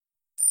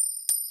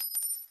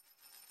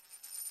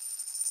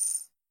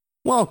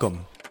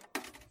Welcome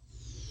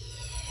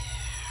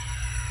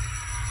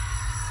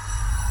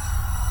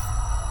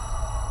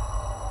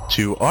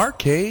to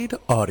Arcade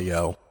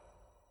Audio.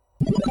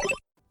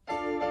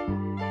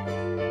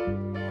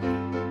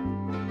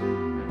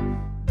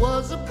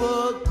 Was a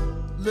bug,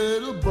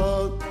 little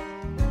bug,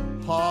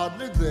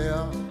 hardly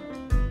there.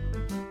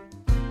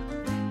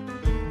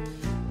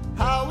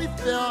 How he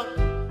felt,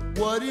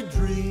 what he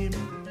dreamed,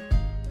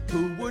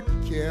 who would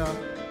care?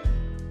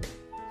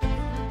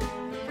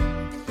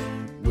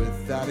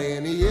 Without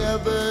any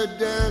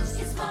evidence,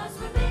 His flaws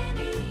were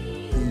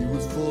many. he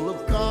was full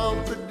of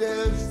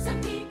confidence.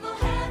 Some people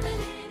have it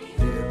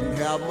in him. Didn't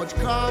have much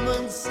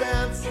common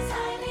sense. He's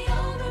highly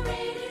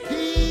overrated.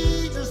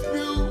 He just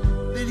knew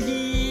that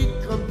he'd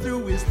come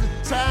through. It's the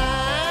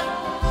time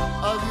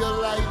of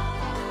your life,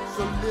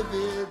 so live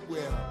it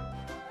well.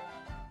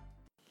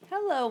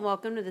 Hello, and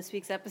welcome to this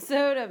week's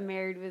episode of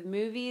Married with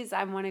Movies.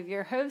 I'm one of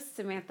your hosts,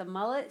 Samantha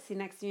Mullet. See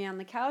next to me on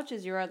the couch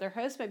is your other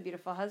host, my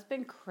beautiful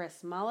husband,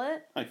 Chris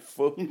Mullet. My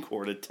phone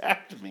cord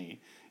attacked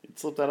me. It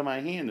slipped out of my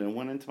hand and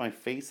went into my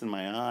face and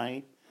my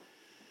eye.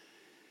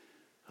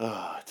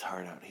 Oh, it's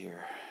hard out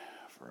here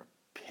for a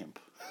pimp.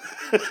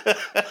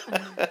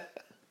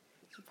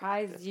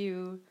 Surprised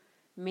you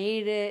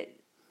made it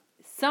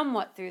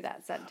somewhat through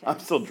that sentence. I'm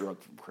still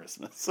drunk from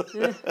Christmas.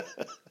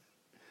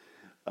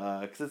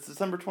 Because it's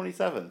December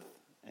 27th.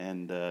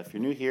 And if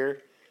you're new here,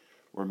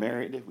 we're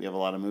married. We have a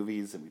lot of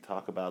movies, and we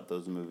talk about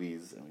those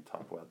movies, and we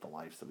talk about the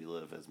lives that we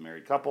live as a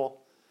married couple.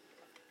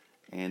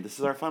 And this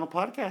is our final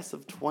podcast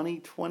of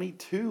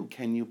 2022.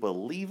 Can you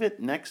believe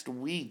it? Next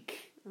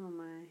week, Oh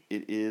my.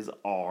 it is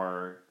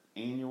our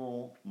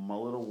annual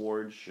Mullet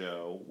Awards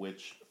show,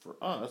 which for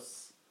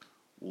us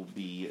will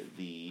be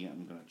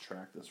I'm going to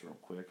track this real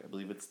quick. I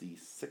believe it's the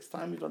 6th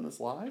time we've done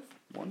this live.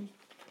 1,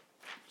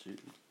 2,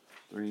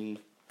 3,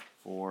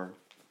 4,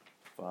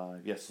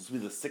 5. Yes, this will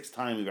be the 6th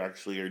time we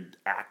actually are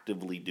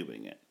actively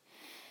doing it.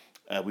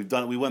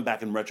 We went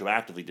back and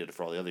retroactively did it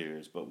for all the other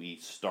years, but we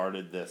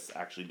started this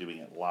actually doing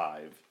it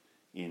live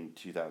in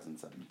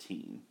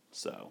 2017.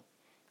 So,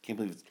 can't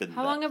believe it's been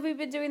How long have we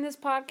been doing this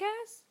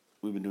podcast?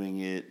 We've been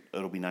doing it,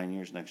 it'll be 9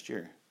 years next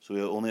year. So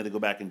we only had to go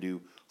back and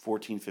do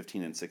 14,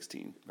 15, and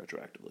 16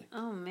 retroactively.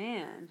 Oh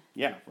man.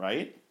 Yeah,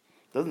 right?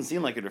 Doesn't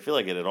seem like it or feel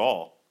like it at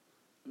all.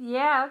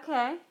 Yeah,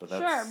 okay. But Sure,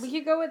 that's- we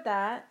could go with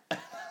that.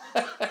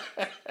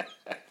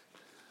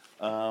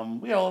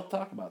 We got a lot to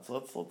talk about, so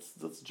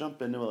let's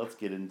jump into it. Let's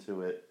get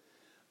into it.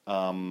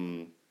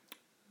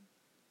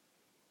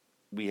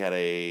 We had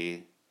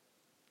a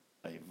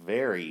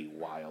very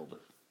wild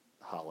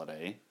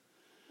holiday.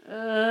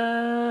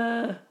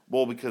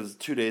 Well, because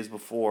 2 days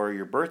before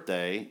your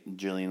birthday,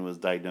 Jillian was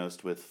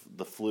diagnosed with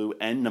the flu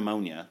and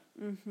pneumonia.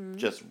 Mm-hmm.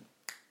 Just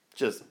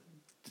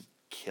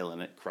killing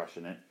it,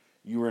 crushing it.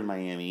 You were in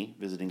Miami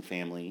visiting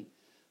family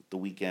the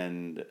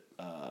weekend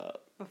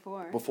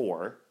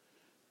before.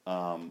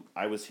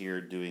 I was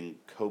here doing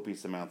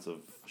copious amounts of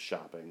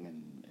shopping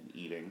and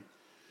eating.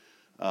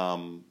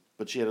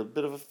 But she had a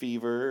bit of a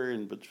fever,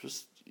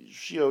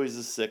 she always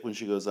is sick when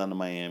she goes down to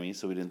Miami,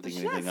 so we didn't think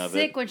anything of it. She's not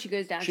sick when she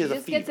goes down. She has a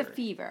just gets a fever.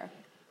 fever.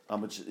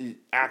 But she's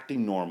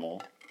acting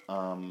normal.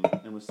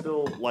 And was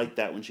still like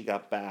that when she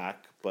got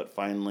back, but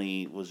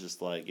finally was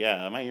just like,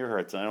 yeah, my ear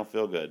hurts and I don't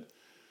feel good.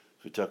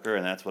 So we took her,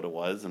 and that's what it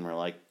was, and we're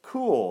like,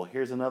 cool,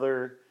 here's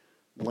another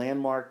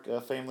landmark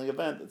family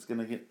event that's going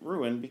to get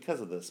ruined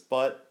because of this.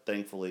 But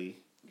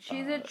thankfully,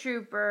 She's a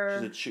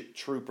trooper. she's a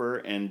trooper,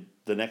 and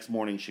the next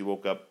morning she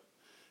woke up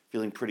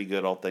feeling pretty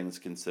good, all things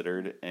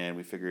considered, and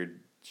we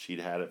figured she'd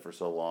had it for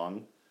so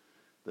long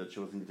that she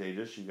wasn't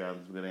contagious. She got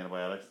some good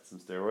antibiotics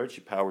and some steroids.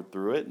 She powered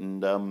through it,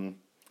 and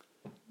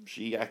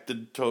she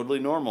acted totally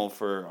normal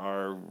for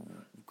our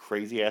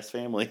crazy-ass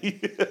family.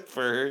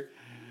 for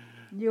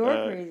Your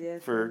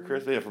craziest. for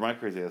Christmas, yeah, for my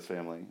crazy-ass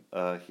family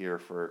here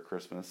for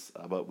Christmas.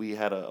 But we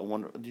had a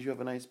wonderful... Did you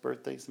have a nice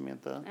birthday,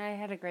 Samantha? I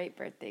had a great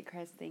birthday,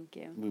 Chris. Thank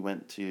you. We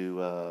went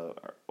to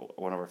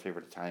one of our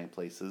favorite Italian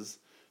places,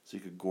 so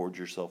you could gorge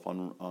yourself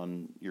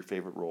on your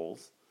favorite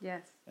rolls.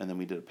 Yes. And then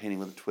we did a painting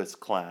with a twist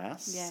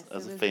class Yes.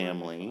 as it a was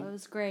family. wonderful. It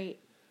was great.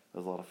 It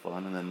was a lot of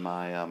fun. And then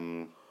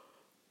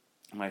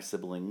my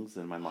siblings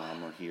and my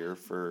mom were here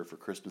for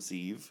Christmas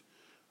Eve,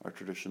 our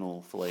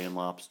traditional filet and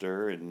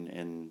lobster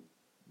and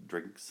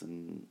drinks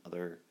and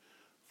other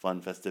fun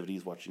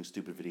festivities, watching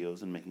stupid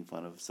videos and making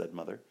fun of said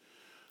mother.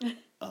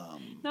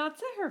 Not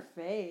to her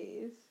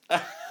face.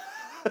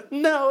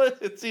 No,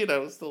 it's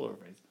still her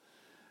face.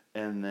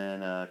 And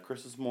then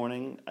Christmas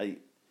morning,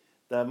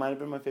 that might have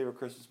been my favorite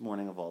Christmas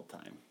morning of all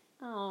time.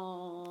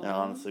 Oh. It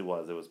honestly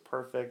was. It was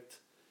perfect.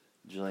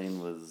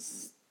 Jillian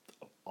was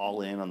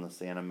all in on the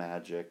Santa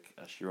magic.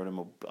 She wrote him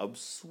a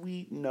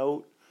sweet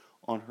note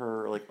on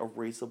her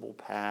erasable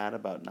pad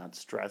about not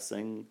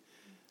stressing.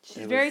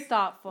 She's very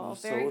thoughtful,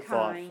 so very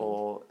kind.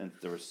 thoughtful, and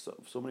there were so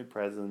many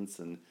presents,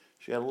 and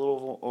she got a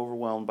little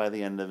overwhelmed by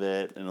the end of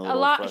it, and a A little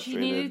lot.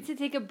 frustrated. She needed to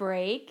take a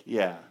break.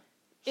 Yeah.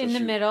 So In the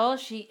middle,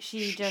 she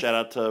just... Shout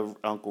out to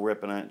Uncle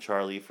Rip and Aunt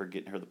Charlie for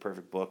getting her the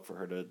perfect book for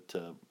her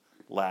to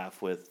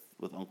laugh with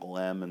Uncle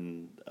M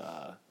and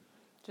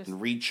Just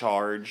and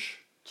recharge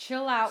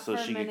chill out so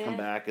for a she minute. could come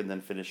back and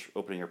then finish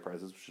opening her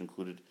presents, which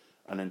included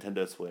a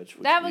Nintendo Switch.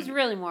 Which That was we-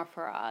 really more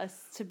for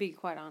us, to be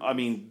quite honest. I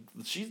mean,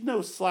 she's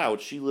no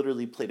slouch. She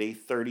literally played a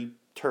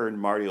 30-turn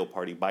Mario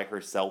Party by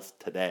herself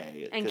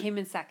today. and came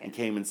in second. And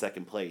came in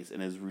second place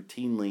and is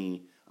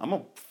routinely...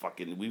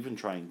 We've been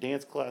trying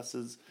dance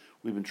classes.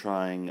 We've been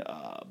trying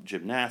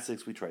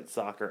gymnastics. We tried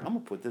soccer. I'm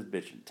going to put this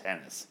bitch in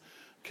tennis.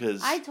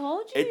 Because I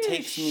told you, it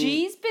takes me...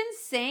 she's been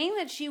saying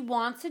that she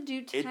wants to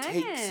do tennis. It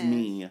takes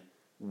me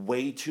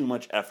way too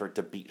much effort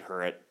to beat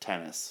her at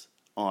tennis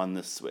on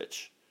this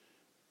Switch.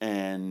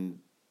 And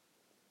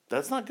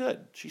that's not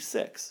good. She's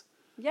 6.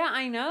 Yeah,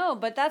 I know,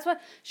 but that's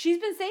what she's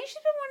been saying. She's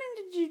been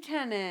wanting to do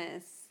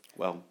tennis.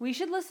 Well, We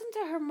should listen to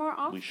her more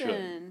often. we should. I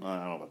don't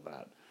know about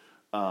that.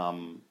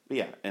 But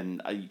yeah,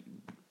 and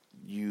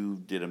you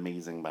did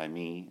amazing by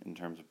me in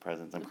terms of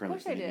presents. I'm Of currently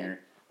course I sitting did. here,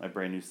 my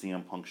brand new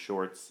CM Punk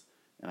shorts,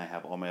 and I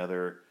have all my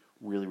other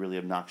really, really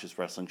obnoxious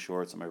wrestling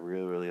shorts, and my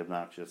really, really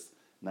obnoxious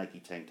Nike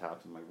tank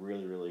tops, and my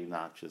really, really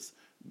obnoxious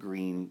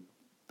green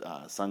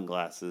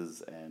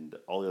sunglasses, and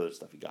all the other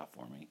stuff you got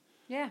for me.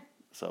 Yeah,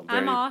 So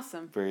I'm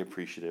awesome. Very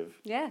appreciative.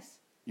 Yes.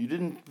 You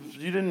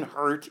didn't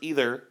hurt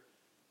either.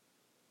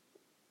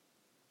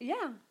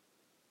 Yeah.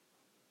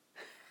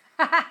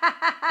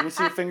 Let me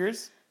see your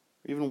fingers.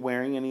 Are you even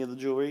wearing any of the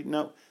jewelry?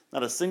 No,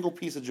 not a single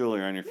piece of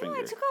jewelry on your No, finger.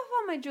 I took off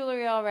all my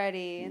jewelry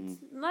already. Mm.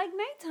 It's like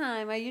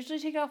nighttime. I usually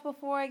take it off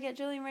before I get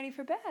Jillian ready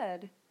for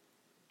bed.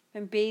 If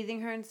I'm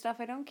bathing her and stuff,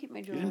 I don't keep my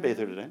You jewelry. didn't bathe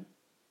her on. today.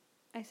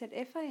 I said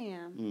if I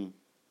am. Mm.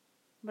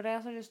 But I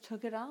also just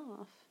took it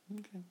off.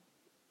 Okay.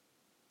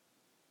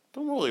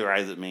 Don't roll your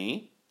eyes at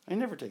me. I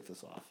never take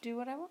this off. Do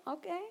what I want.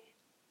 Okay.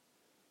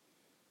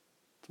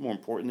 It's more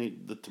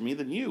important to me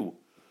than you.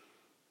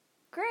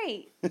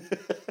 Great.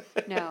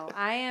 No,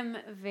 I am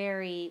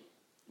very,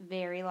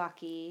 very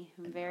lucky.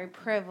 I'm very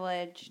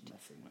privileged.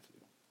 Messing with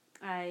you.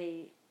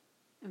 I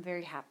am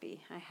very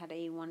happy. I had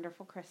a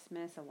wonderful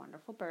Christmas, a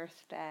wonderful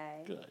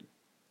birthday. Good.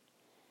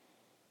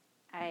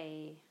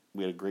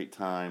 We had a great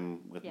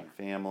time with Yeah. my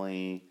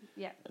family.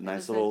 Yeah. A it nice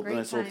was little great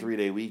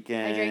 3-day time.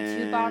 weekend. I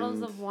drank 2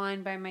 bottles of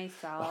wine by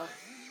myself.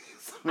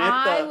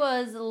 Samantha, I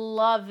was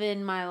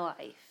loving my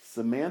life.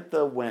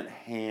 Samantha went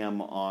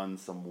ham on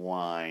some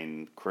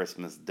wine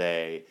Christmas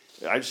Day.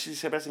 She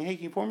kept asking, "Hey,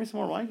 can you pour me some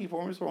more wine? Can you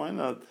pour me some more wine?"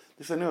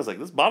 Next thing I knew, I was like,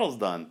 "This bottle's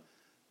done."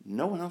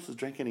 No one else was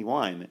drinking any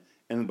wine,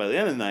 and by the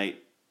end of the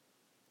night,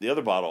 the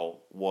other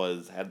bottle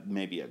had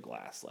maybe a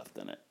glass left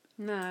in it.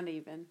 Not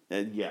even.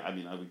 And yeah, I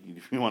mean, I would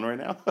give you one right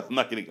now. I'm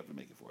not getting up to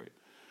make it for you.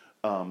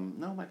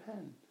 No, my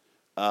pen.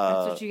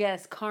 That's what you get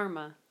as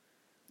karma.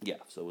 Yeah,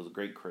 so it was a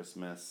great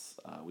Christmas.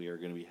 We are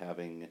going to be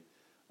having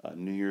a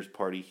New Year's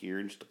party here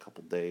in just a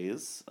couple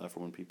days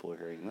for when people are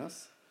hearing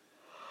this.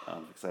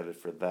 I'm excited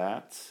for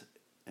that.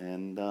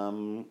 And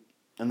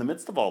in the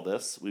midst of all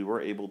this, we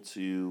were able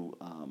to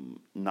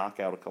knock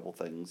out a couple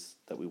things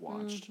that we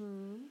watched.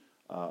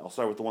 I'll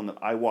start with the one that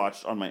I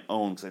watched on my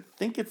own because I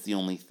think it's the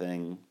only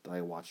thing that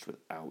I watched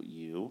without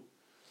you.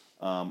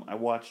 I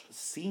watched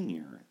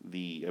Senior.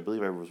 I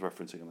believe I was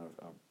referencing in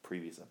a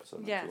previous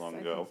episode not Yes, too long I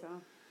ago. think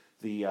so.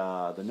 The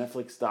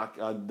Netflix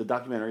the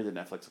documentary that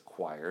Netflix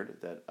acquired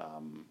that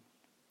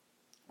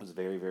was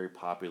very, very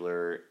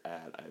popular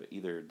at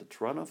either the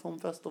Toronto Film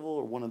Festival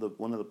or one of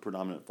the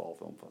predominant fall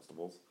film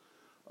festivals.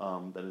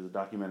 That is a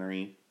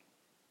documentary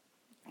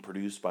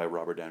produced by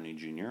Robert Downey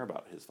Jr.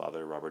 about his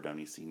father, Robert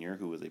Downey Sr.,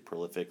 who was a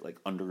prolific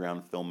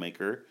underground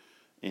filmmaker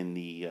in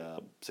the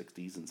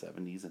 60s and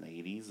 70s and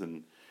 80s,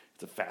 and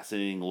it's a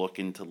fascinating look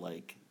into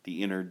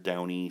the inner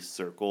Downey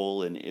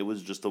circle, and it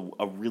was just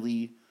a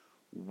really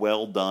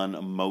well done,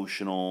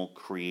 emotional,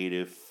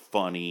 creative,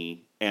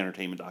 funny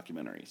entertainment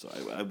documentary. So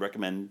I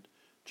recommend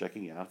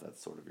checking it out if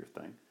that's sort of your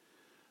thing.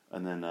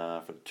 And then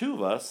for the two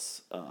of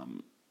us,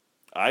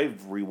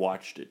 I've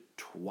rewatched it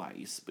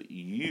twice, but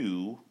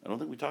I don't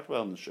think we talked about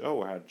it on the show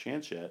or had a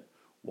chance yet,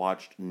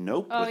 watched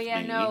Nope Oh, with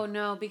yeah, me.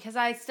 no, because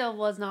I still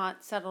was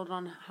not settled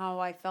on how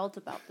I felt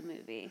about the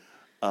movie.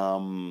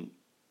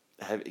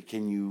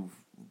 Can you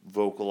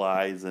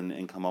vocalize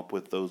and come up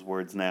with those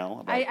words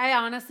now? I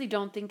honestly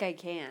don't think I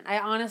can. I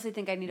honestly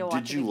think I need to watch it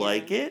Did you again.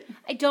 like it?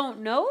 I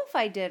don't know if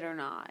I did or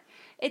not.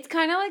 It's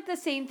kind of like the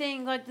same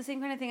thing, the same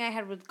kind of thing I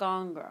had with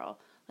Gone Girl.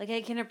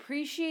 I can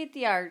appreciate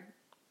the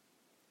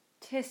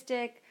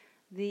artistic,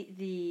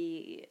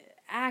 the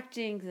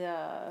acting,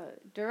 the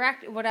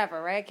direct,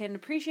 whatever, right? I can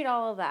appreciate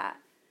all of that.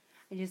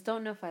 I just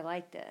don't know if I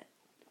liked it.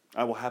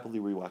 I will happily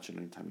rewatch it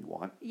anytime you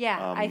want.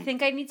 Yeah, I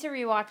think I need to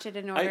rewatch it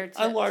in order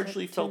to. I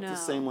largely to felt know. the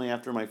same way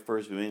after my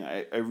first viewing.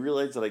 I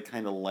realized that I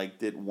kind of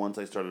liked it once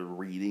I started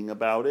reading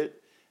about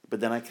it, but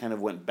then I kind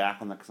of went back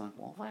on that because I'm like,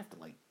 well, if I have to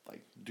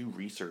do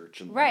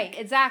research and Right,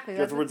 exactly.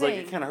 That's afterwards, the thing.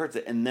 it kind of hurts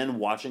it. And then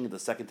watching it the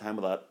second time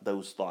without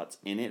those thoughts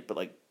in it, but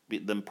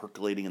them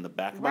percolating in the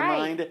back of my Right.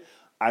 mind,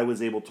 I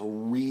was able to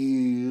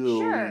really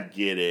Sure.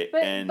 get it.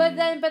 But and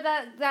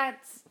that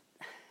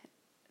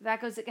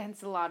goes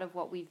against a lot of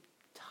what we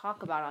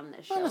talk about on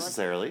this show. not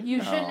necessarily. You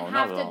No, shouldn't not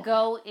have at to all.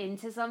 go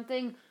into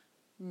something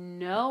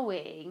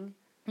knowing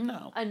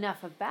No.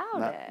 enough about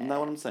Not, it. not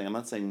what I'm saying. I'm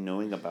not saying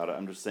knowing about it.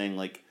 I'm just saying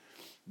like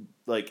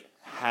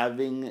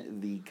having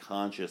the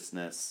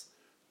consciousness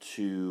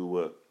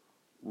to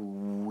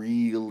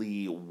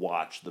really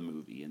watch the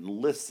movie and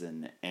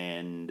listen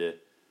and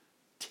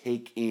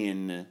take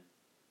in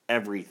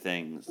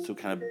everything to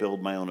kind of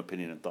build my own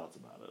opinion and thoughts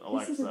about it.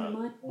 Alexa,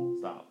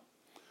 stop.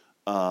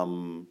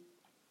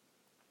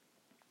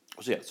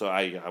 So yeah, so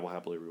I will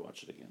happily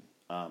rewatch it again.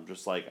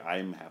 Just like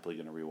I'm happily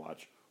going to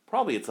rewatch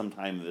probably at some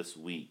time this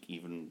week,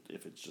 even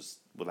if it's just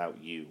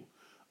without you.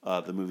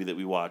 The movie that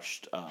we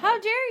watched. How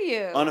dare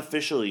you?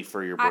 Unofficially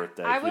for your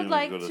birthday. I 'cause we would didn't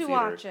like go the to theater.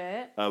 watch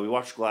it. We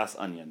watched Glass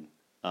Onion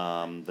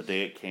the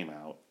day it came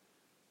out,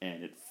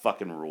 and it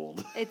fucking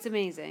ruled. It's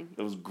amazing.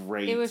 It was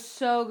great. It was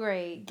so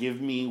great.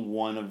 Give me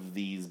one of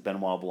these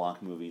Benoit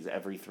Blanc movies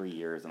every 3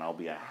 years, and I'll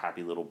be a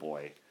happy little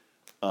boy.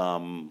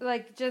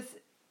 Like, just,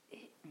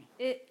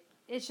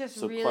 it's just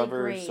So really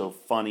clever, great. so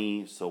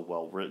funny, so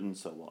well written,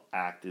 so well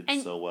acted,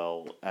 And so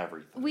well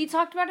everything. We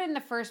talked about it in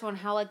the first one,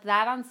 how, like,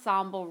 that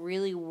ensemble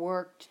really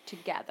worked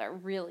together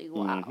really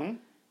well. Mhm.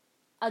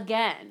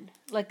 Again,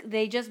 like,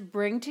 they just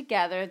bring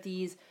together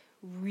these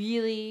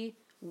really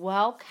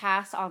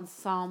well-cast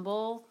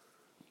ensemble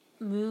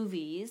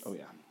movies. Oh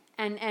yeah.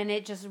 And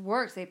it just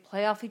works. They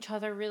play off each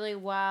other really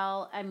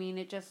well. I mean,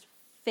 it just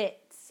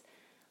fits.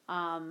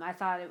 I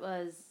thought it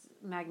was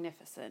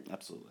magnificent.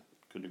 Absolutely.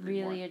 Couldn't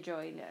agree Really more.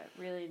 enjoyed it.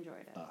 Really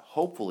enjoyed it.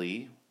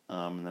 Hopefully,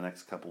 in the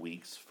next couple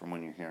weeks from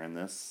when you're hearing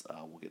this,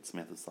 we'll get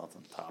Samantha's thoughts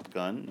on Top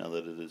Gun now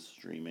that it is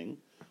streaming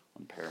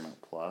on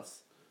Paramount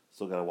Plus.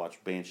 Still got to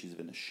watch Banshees of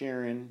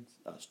Inisherin.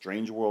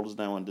 Strange World is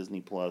now on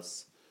Disney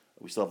Plus.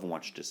 We still haven't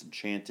watched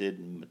Disenchanted.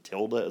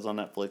 Matilda is on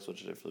Netflix,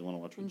 which I definitely want to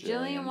watch with And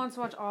Jillian wants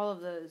to watch all of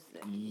those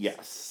things.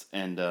 Yes,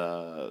 and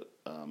I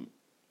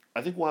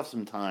think we'll have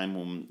some time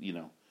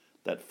when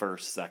that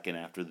first second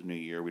after the new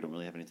year. We don't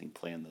really have anything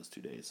planned those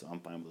 2 days, so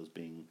I'm fine with those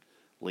being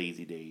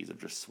lazy days of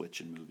just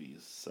switching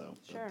movies. So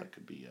Sure. that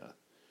could be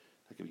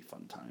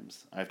fun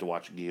times. I have to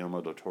watch Guillermo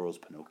del Toro's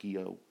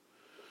Pinocchio.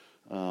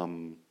 All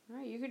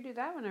right, you can do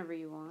that whenever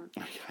you want.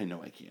 I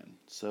know I can.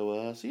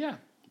 So yeah,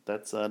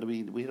 that's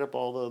we hit up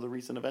all the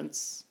recent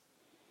events.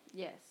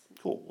 Yes.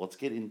 Cool. Let's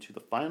get into the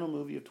final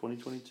movie of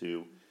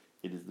 2022.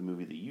 It is the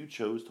movie that you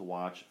chose to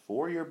watch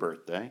for your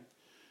birthday.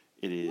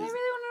 It is. I really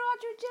want to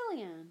watch with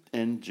Jillian.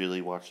 And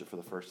Julie watched it for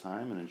the first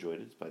time and enjoyed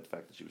it, despite the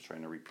fact that she was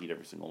trying to repeat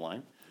every single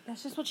line.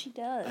 That's just what she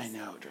does. I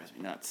know, it drives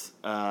me nuts.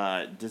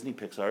 Disney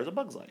Pixar's A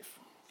Bug's Life.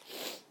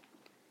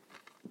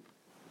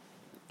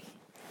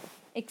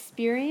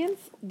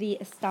 Experience the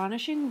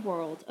astonishing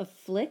world of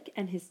Flick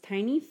and his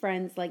tiny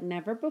friends like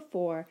never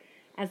before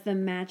as the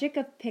magic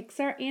of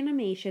Pixar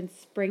animation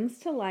springs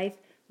to life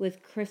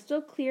with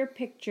crystal clear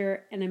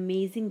picture and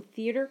amazing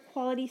theater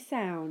quality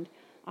sound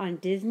on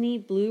Disney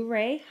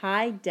Blu-ray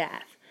High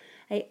Def.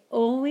 I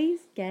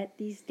always get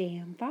these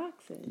damn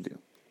boxes. Yeah.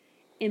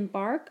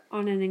 Embark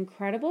on an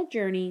incredible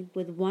journey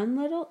with one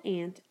little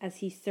ant as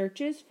he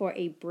searches for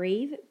a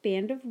brave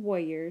band of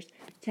warriors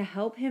to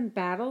help him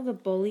battle the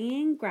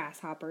bullying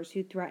grasshoppers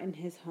who threaten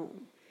his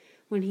home.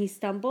 When he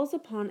stumbles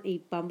upon a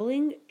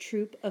bumbling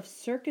troop of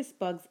circus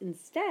bugs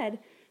instead,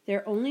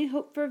 their only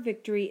hope for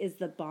victory is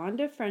the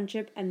bond of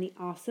friendship and the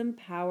awesome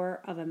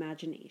power of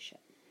imagination.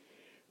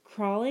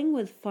 Crawling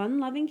with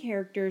fun-loving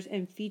characters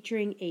and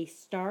featuring a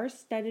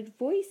star-studded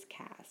voice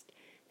cast,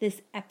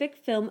 this epic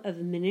film of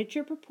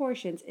miniature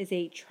proportions is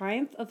a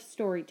triumph of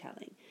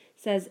storytelling,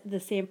 says the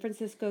San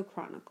Francisco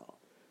Chronicle.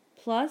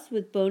 Plus,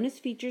 with bonus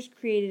features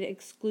created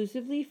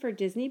exclusively for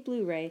Disney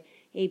Blu-ray,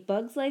 A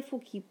Bug's Life will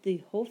keep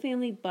the whole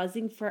family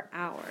buzzing for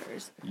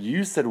hours.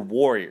 You said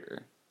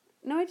warrior.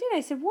 No, I did.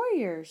 I said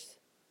warriors.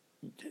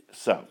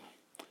 So,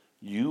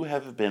 you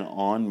have been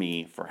on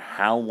me for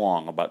how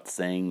long about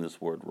saying this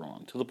word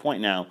wrong? To the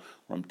point now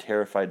where I'm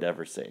terrified to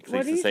ever say it. 'Cause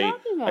What are you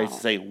talking about? I used to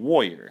say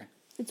warrior.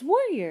 It's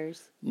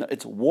warriors. No,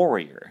 it's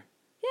warrior.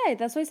 Yeah,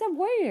 that's why I said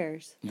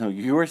warriors. No,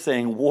 you were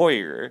saying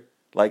warrior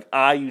like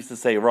I used to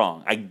say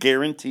wrong. I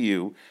guarantee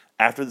you,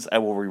 after this, I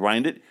will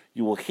rewind it,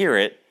 you will hear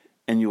it,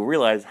 and you'll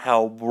realize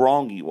how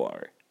wrong you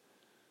are.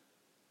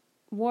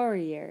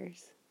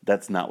 Warriors.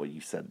 That's not what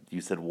you said. You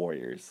said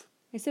warriors.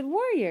 I said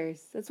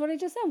warriors. That's what I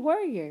just said.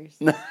 Warriors.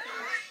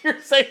 You're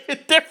saying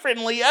it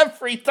differently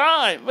every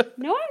time.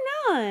 No,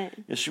 I'm not.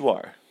 Yes, you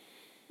are.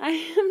 I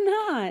am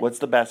not. What's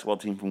the basketball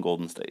team from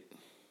Golden State?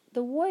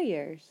 The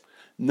Warriors.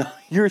 No,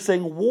 you're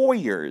saying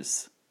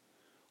warriors.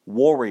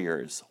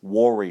 Warriors.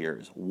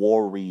 Warriors.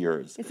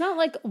 Warriors. It's not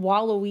like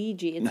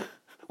Waluigi.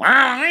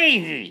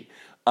 It's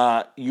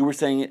You were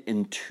saying it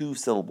in 2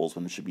 syllables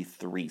when it should be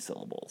 3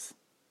 syllables.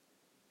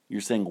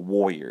 You're saying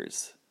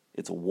warriors.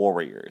 It's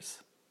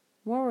warriors.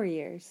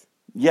 warriors.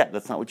 Yeah,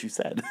 that's not what you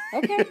said.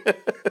 Okay.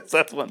 So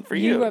that's one for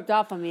You you. rubbed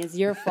off on me. It's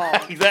your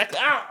fault. Exactly.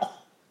 Ow!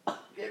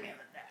 Give me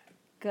the neck.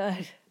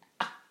 Good.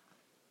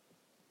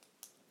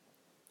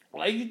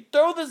 Why you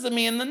throw this at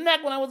me in the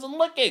neck when I wasn't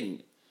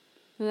looking?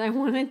 And I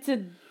wanted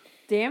to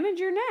damage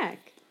your neck.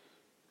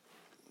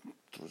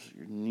 Towards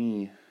your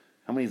knee.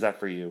 How many is that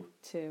for you?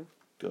 2.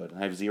 Good.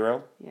 I have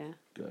 0? Yeah.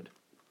 Good.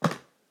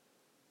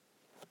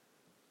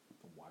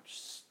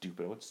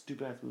 stupid. What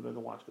stupid ass movie did I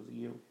watch because of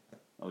you?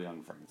 Oh,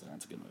 Young Frankenstein.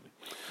 That's a good movie.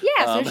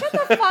 Yeah, so shut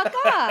the fuck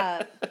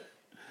up.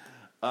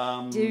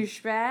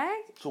 Douchebag.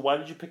 So why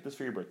did you pick this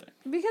for your birthday?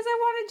 Because I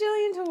wanted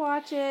Jillian to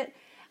watch it.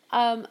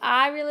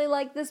 I really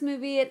like this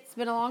movie. It's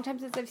been a long time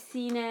since I've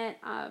seen it.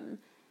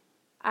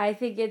 I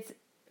think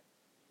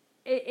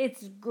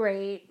it's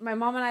great. My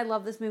mom and I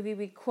love this movie.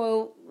 We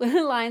quote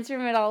lines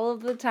from it all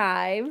of the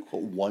time.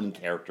 One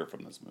character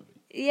from this movie.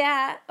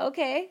 Yeah,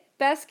 okay.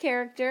 Best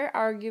character,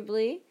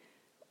 arguably.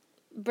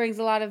 Brings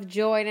a lot of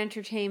joy and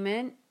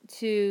entertainment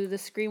to the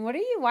screen. Why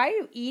are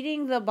you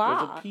eating the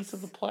box? There's a piece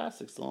of the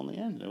plastic still on the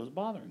end. It was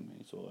bothering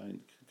me, so I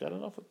got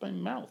it off with my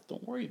mouth.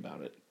 Don't worry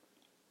about it.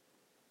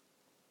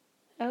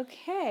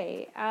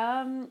 Okay.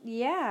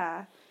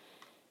 Yeah.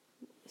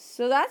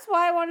 So that's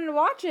why I wanted to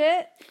watch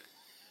it.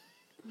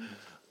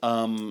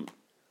 So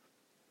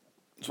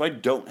I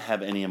don't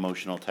have any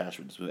emotional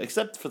attachment to this movie,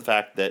 except for the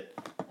fact that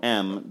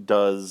M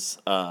does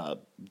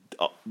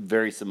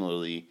very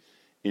similarly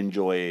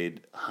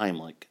enjoyed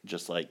Heimlich,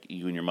 just like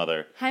you and your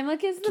mother.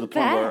 Heimlich is To the the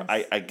point where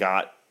best. I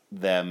got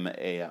them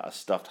a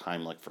stuffed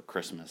Heimlich for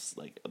Christmas,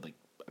 like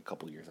a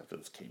couple years after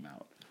this came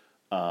out.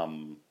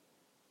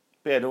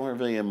 But yeah, I don't have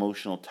really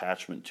emotional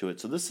attachment to it.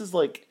 So this is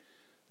like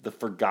the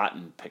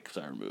forgotten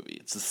Pixar movie.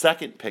 It's the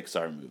second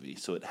Pixar movie,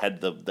 so it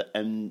had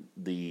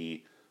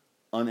the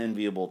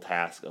unenviable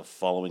task of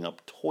following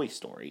up Toy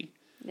Story.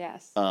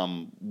 Yes.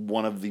 Probably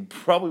one of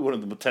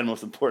the 10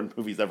 most important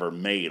movies ever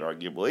made,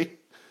 arguably.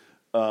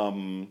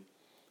 And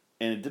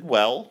it did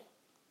well.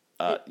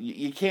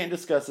 You can't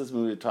discuss this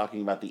movie without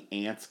talking about the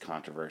ants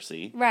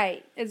controversy.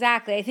 Right,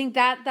 exactly. I think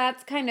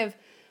that's kind of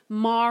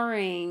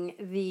marring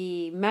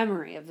the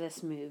memory of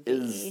this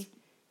movie.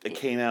 It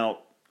came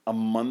out a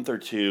month or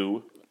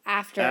two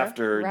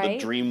after right?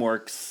 the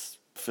DreamWorks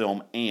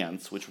film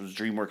Ants, which was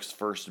DreamWorks'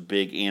 first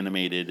big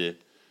animated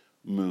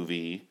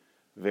movie.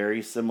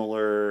 Very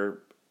similar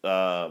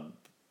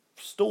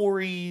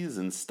stories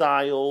and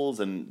styles,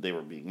 and they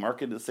were being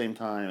marketed at the same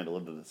time, and it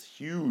led to this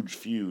huge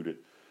feud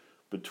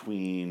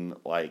between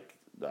like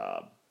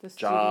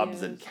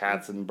Jobs and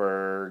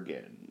Katzenberg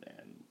and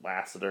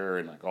Lasseter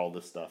and like all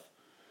this stuff.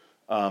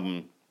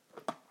 So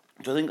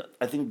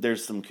I think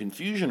there's some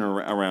confusion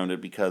around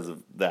it because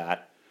of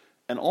that,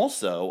 and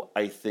also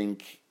I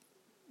think,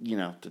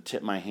 to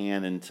tip my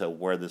hand into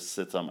where this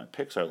sits on my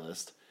Pixar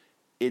list,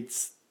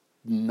 it's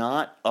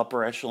not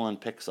upper echelon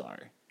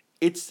Pixar.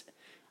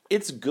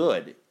 It's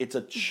good. It's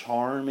a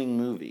charming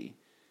movie.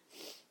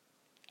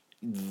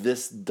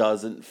 This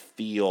doesn't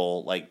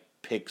feel like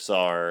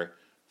Pixar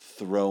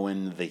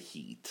throwing the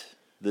heat.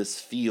 This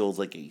feels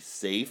like a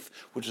safe,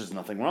 which is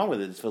nothing wrong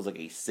with it. This feels like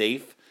a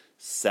safe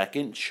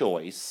second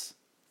choice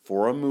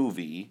for a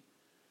movie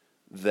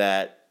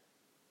that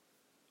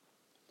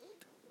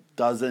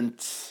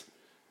doesn't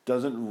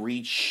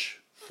reach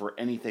for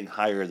anything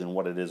higher than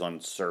what it is on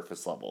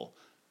surface level,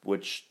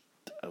 which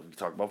we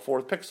talked about before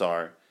with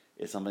Pixar,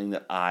 is something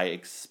that I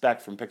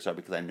expect from Pixar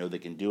because I know they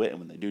can do it, and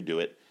when they do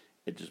it,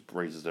 it just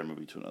raises their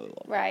movie to another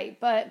level. Right,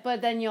 but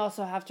then you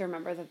also have to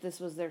remember that this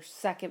was their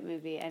second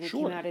movie, and it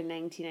came out in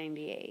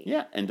 1998.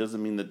 Yeah, and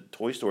doesn't mean that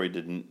Toy Story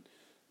didn't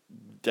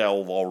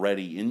delve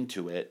already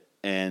into it,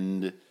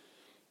 and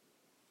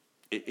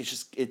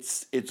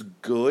it's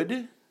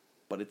good,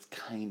 but it's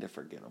kind of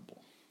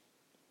forgettable.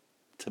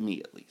 To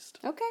me, at least.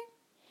 Okay.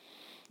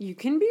 You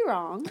can be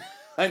wrong.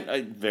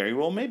 I very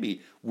well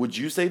maybe. Would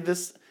you say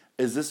this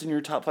is in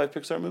your top 5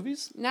 Pixar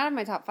movies? Not in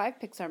my top 5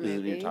 Pixar movies. Is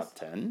it in your top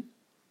 10?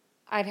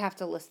 I'd have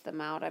to list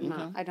them out. I'm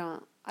not. I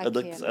don't. I'd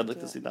like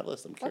to see that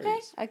list. I'm curious. Okay,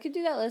 I could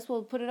do that list.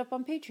 We'll put it up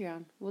on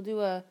Patreon. We'll do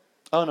a.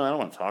 Oh no, I don't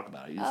want to talk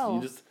about it. You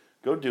just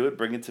go do it.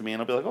 Bring it to me,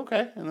 and I'll be like,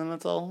 okay, and then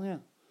that's all. Yeah,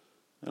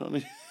 I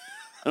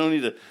don't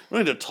need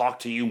to talk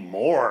to you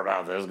more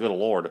about this. Good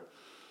Lord.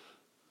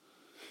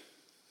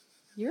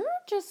 You're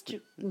just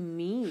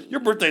mean.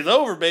 Your birthday's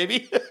over,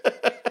 baby.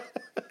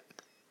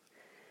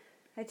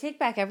 I take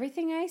back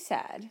everything I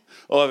said.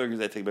 Oh,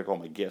 because I take back all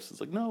my gifts. It's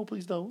like, no,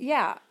 please don't.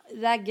 Yeah,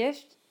 that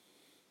gift,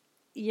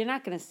 you're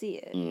not going to see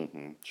it.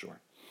 Mm-hmm,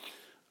 sure.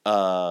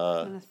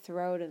 I'm going to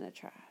throw it in the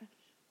trash.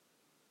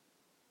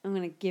 I'm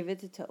going to give it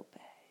to Tope.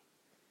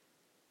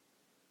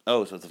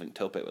 Oh, so it's something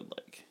Tope would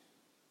like.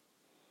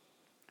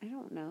 I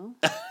don't know.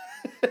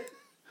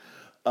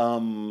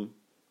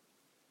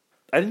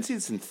 I didn't see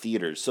this in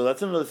theaters, so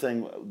that's another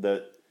thing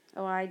that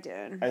Oh, I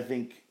did. I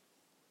think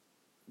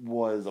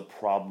was a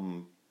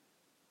problem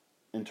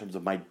in terms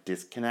of my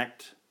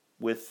disconnect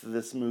with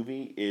this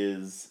movie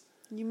is...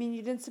 You mean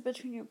you didn't sit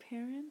between your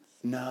parents?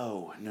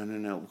 No.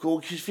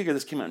 Well, you figure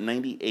this came out in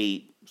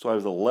 98, so I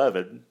was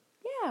 11.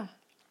 Yeah.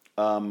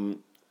 And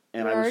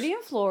You're already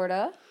in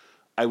Florida.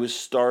 I was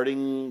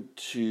starting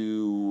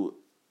to...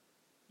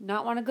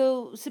 Not want to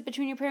go sit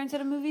between your parents at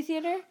a movie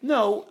theater?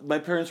 No, my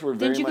parents were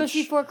very much... Didn't you go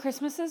see 4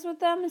 Christmases with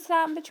them and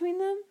sat in between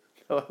them?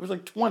 I was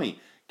like 20.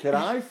 Can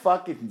I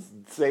fucking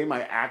say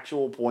my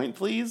actual point,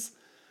 please?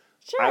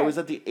 Sure. I was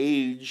at the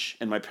age,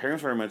 and my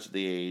parents were very much at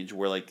the age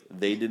where like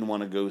they didn't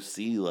want to go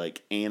see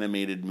like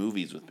animated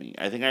movies with me.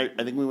 I think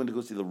we went to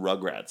go see the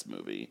Rugrats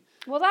movie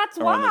Well, that's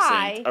around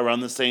why. around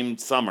the same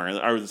summer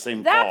or the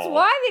same That's fall.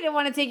 why they didn't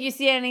want to take you to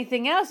see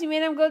anything else. You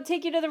made them go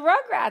take you to the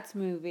Rugrats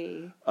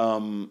movie.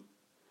 And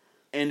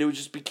it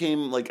just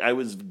became like I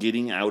was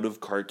getting out of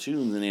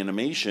cartoons and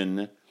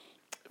animation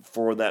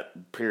for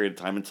that period of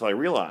time until I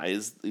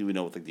realized, with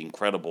like the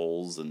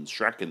Incredibles and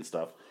Shrek and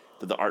stuff,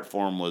 that the art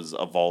form was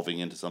evolving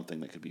into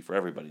something that could be for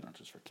everybody, not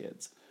just for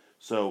kids.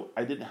 So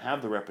I didn't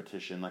have the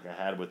repetition like I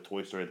had with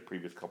Toy Story the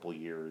previous couple of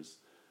years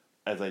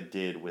as I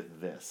did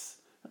with this.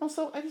 And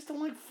also, I just don't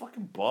like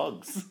fucking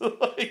bugs.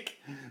 Like,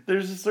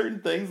 there's just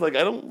certain things like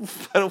I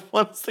don't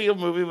want to see a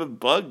movie with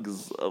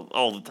bugs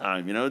all the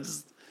time.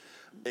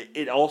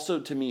 It also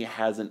to me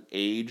hasn't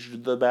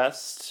aged the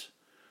best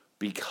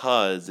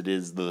because it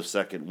is the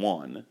second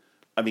one.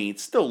 I mean, it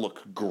still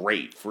looked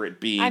great for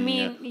it being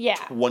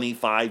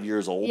 25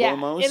 years old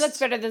almost. It looks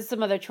better than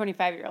some other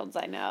 25-year-olds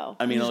I know.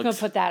 I mean, I'm just going to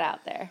put that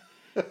out there.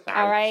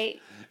 All right?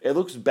 It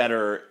looks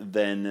better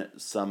than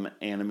some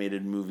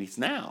animated movies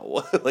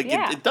now.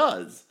 It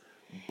does.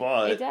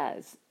 But It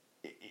does.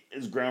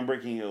 as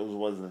groundbreaking as it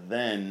was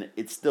then,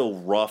 it's still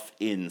rough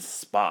in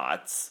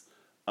spots.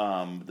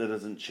 That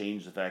doesn't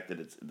change the fact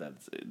that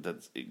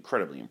that's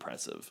incredibly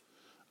impressive.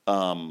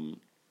 Besides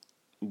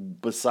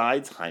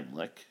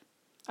Heimlich,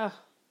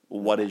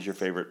 what is your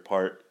favorite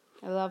part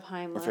I love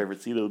Heimlich. or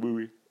favorite scene of the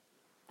movie?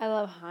 I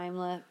love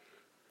Heimlich.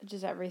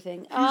 Just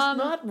everything. He's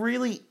not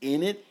really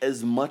in it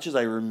as much as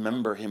I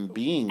remember him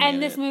being in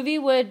And this it. movie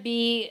would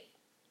be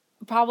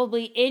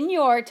probably in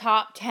your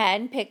top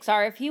 10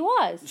 Pixar if he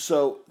was.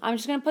 So I'm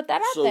just going to put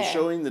that out there.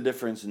 showing the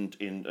difference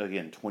in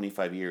again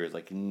 25 years,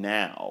 like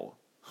now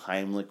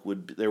Heimlich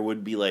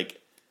would be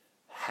like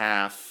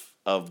half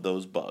of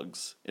those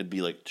bugs. It'd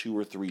be like 2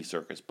 or 3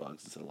 circus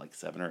bugs instead of like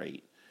 7 or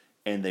 8,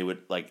 and they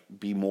would like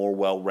be more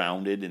well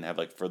rounded and have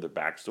like further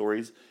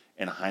backstories.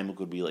 And Heimlich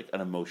would be like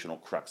an emotional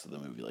crux of the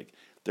movie. Like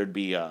there'd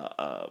be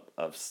a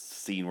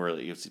scene where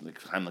you see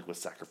like Heimlich was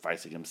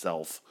sacrificing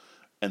himself,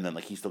 and then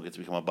like he still gets to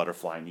become a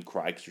butterfly, and you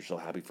cry because you're so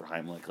happy for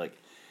Heimlich. Like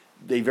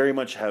they very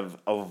much have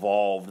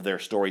evolved their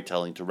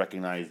storytelling to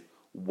recognize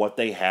what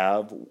they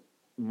have,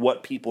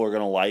 what people are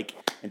gonna like,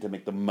 and to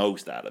make the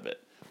most out of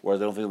it.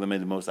 Whereas I don't think they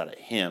made the most out of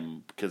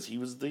him because he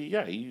was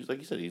he's like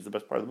you said, he's the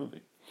best part of the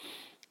movie.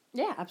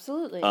 Yeah,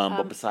 absolutely.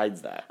 But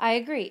besides that, I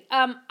agree.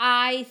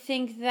 I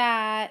think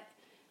that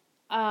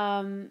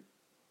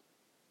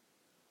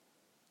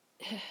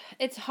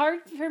it's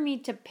hard for me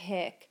to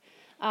pick.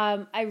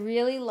 I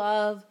really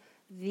love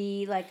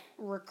the like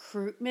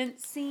recruitment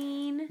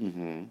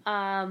scene.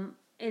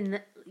 In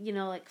the,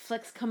 like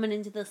Flick's coming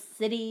into the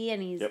city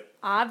and he's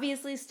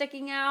obviously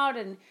sticking out,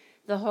 and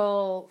the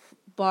whole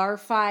bar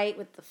fight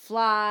with the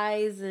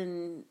flies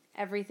and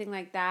everything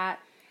like that,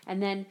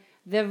 and then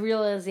the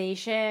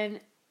realization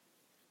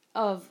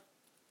of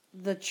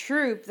the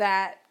troop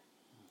that,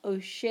 oh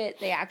shit,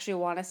 they actually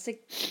want us to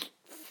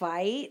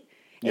fight.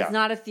 Yeah. It's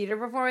not a theater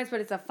performance,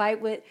 but it's a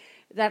fight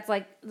that's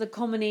like the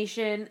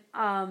culmination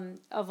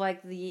of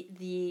like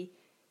the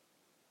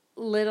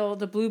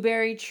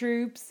Blueberry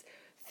Troop's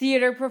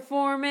theater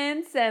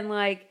performance, and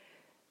like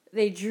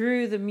they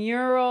drew the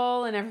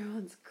mural and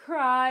everyone's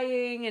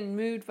crying and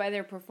moved by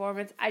their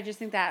performance. I just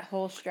think that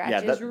whole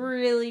stretch is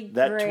really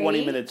that great.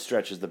 20-minute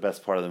stretch is the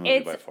best part of the movie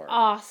by far. It's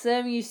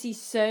awesome. You see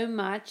so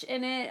much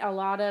in it. A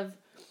lot of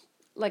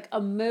like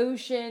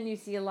emotion. You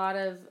see a lot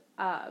of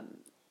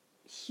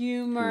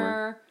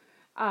humor.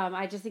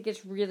 I just think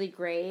it's really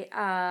great.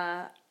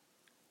 I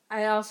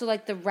also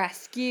like the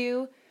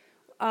rescue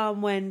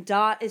when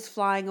Dot is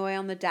flying away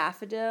on the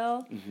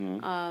daffodil.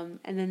 And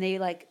then they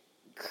like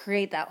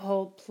create that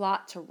whole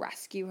plot to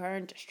rescue her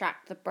and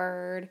distract the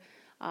bird.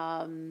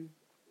 But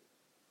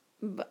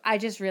I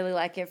just really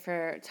like it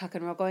for Tuck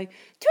and Roll going, tweet,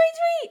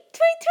 tweet,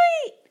 tweet,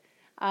 tweet.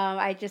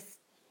 I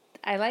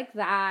like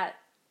that.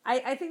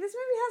 I think this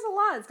movie has a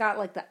lot. It's got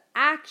like the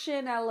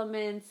action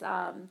elements.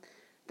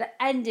 The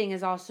ending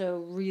is also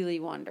really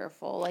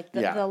wonderful. Like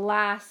the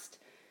last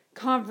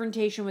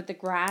confrontation with the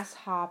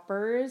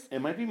grasshoppers.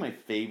 It might be my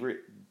favorite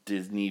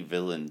Disney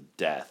villain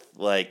death.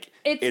 Like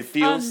It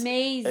feels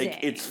amazing. Like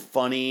it's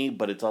funny,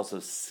 but it's also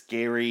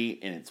scary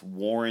and it's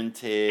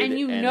warranted And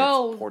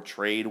it's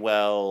portrayed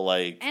well.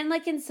 Like And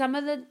like in some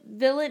of the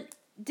villain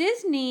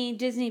Disney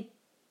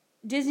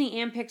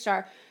and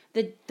Pixar,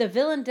 the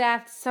villain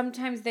deaths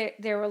sometimes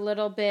they're a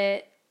little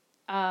bit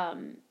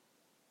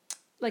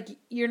like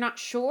you're not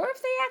sure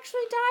if they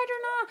actually died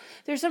or not.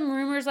 There's some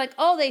rumors like,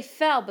 oh, they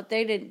fell, but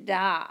they didn't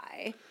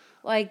die.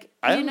 Like,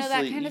 you know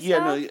that kind of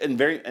stuff?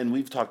 No, and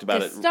we've talked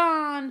about it.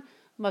 Gaston,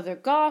 Mother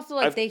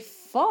Gothel, they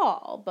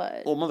fall,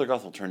 but well, Mother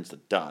Gothel turns to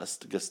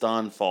dust.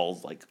 Gaston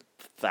falls like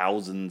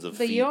thousands of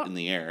feet in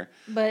the air.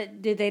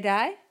 But did they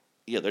die?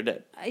 Yeah, they're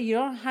dead. You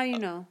don't. How you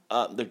know?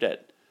 They're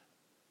dead.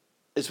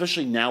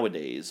 Especially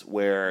nowadays,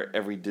 where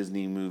every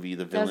Disney movie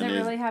the villain Doesn't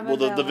is really have a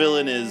the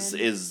villain villain.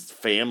 is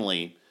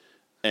family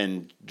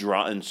and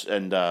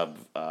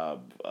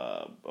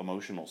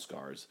emotional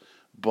scars.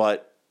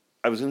 But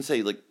I was gonna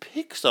say, like,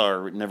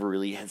 Pixar never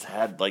really has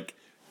had like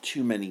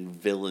too many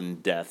villain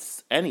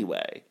deaths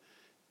anyway.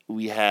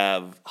 We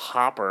have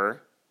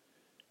Hopper,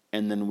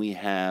 and then we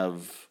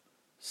have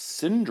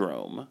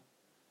Syndrome,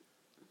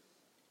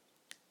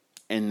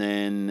 and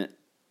then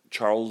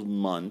Charles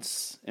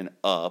Muntz and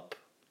Up,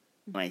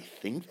 and I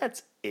think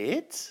that's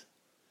it.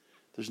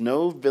 There's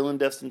no villain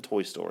deaths in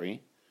Toy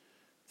Story.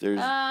 There's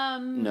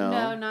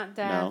no, not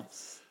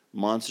deaths.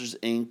 Monsters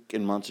Inc.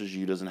 and Monsters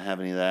U doesn't have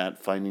any of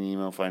that. Finding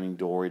Nemo, Finding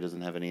Dory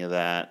doesn't have any of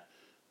that.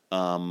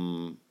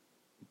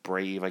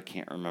 Brave, I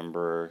can't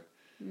remember.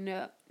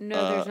 No,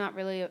 there's not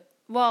really.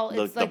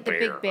 It's like the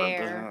big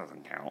bear. That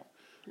doesn't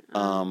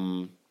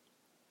count.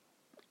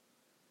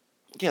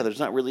 Yeah, there's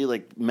not really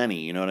like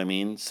many. You know what I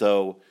mean?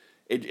 So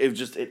it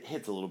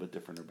hits a little bit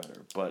different or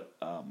better. But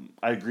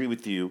I agree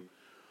with you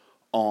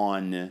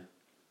on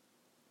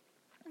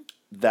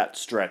that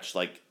stretch.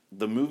 Like,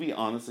 the movie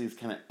honestly is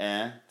kind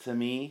of to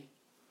me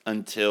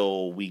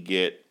until we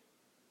get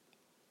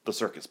the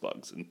circus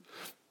bugs and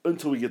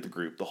until we get the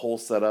group, the whole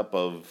setup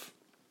of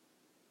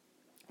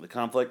the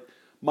conflict.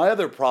 My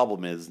other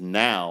problem is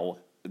now,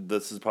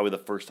 this is probably the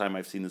first time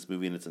I've seen this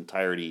movie in its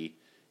entirety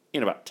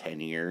in about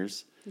 10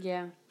 years.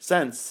 Yeah.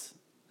 Since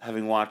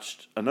having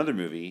watched another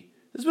movie,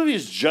 this movie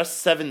is just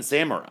Seven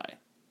Samurai.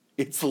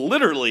 It's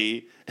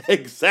literally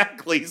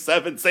exactly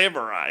Seven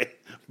Samurai,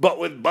 but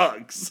with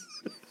bugs.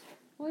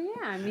 Well,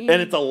 yeah, I mean...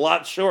 And it's a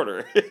lot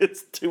shorter.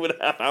 It's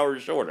 2.5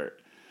 hours shorter.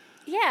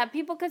 Yeah,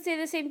 people could say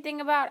the same thing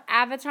about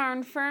Avatar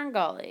and Fern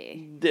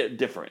Gully.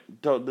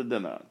 Different. Totally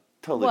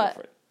What?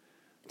 different.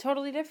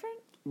 Totally different?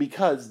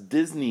 Because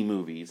Disney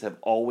movies have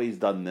always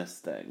done this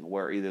thing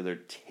where either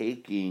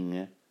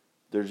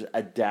they're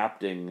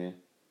adapting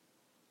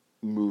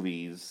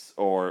movies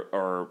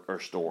or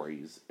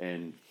stories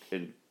and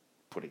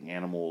putting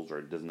animals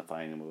or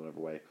Disneyfying them in whatever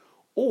way.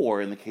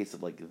 Or in the case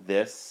of like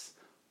this,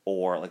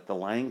 or like The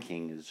Lion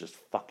King is just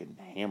fucking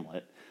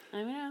Hamlet.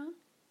 I know.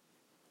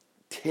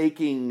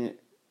 Taking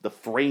the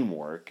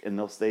framework, and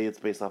they'll say it's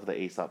based off of the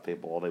Aesop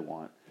fable all they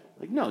want.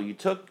 Like, no, you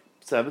took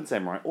Seven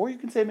Samurai, or you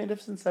can say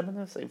Magnificent Seven,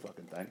 they're the same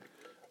fucking thing.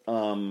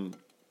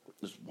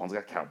 This one's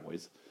got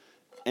cowboys.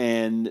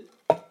 And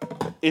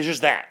it's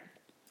just that.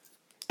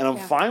 And I'm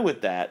fine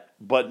with that,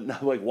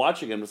 but like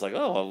watching it, I'm just like,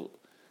 oh,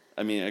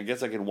 I mean, I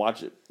guess I can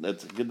watch it.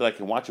 That's good that I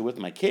can watch it with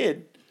my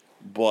kid,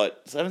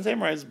 but Seven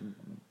Samurai is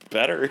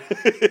better.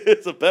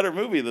 It's a better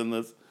movie than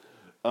this.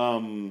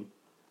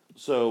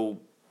 So,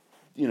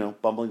 you know,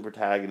 bumbling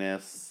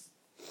protagonists,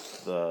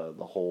 the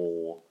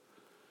whole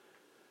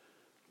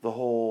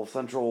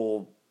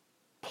central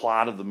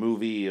plot of the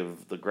movie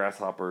of the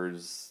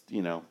grasshoppers,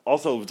 you know.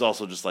 Also, it's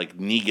also just like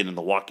Negan in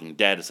The Walking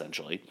Dead,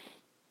 essentially.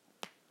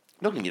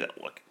 Don't give me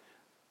that look.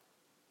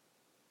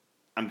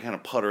 I'm kind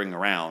of puttering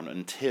around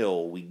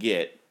until we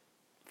get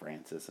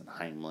Francis and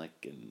Heimlich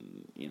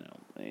and, you know,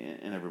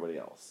 and everybody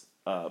else.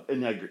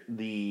 And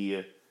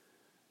the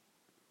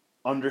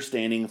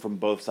understanding from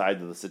both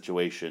sides of the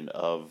situation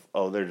of,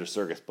 oh, they're just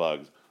circus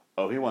bugs.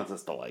 Oh, he wants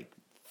us to, like,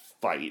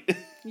 fight.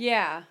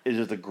 Yeah. It's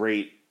just a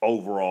great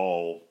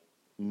overall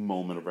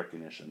moment of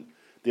recognition.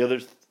 The other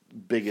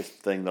biggest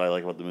thing that I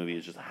like about the movie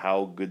is just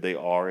how good they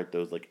are at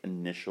those, like,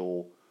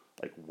 initial,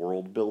 like,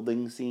 world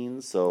building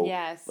scenes. So,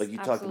 yes, like, you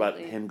talked about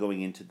him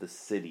going into the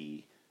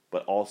city,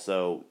 but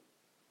also,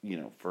 you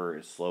know, for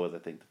as slow as I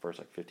think the first,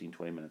 like, 15,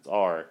 20 minutes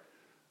are,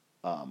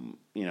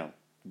 you know,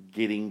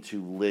 getting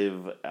to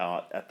live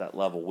out at that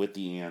level with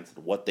the ants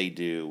and what they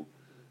do.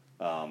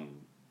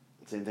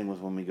 Same thing with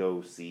when we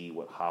go see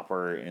what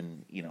Hopper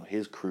and, you know,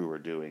 his crew are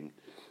doing.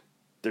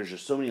 There's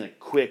just so many, like,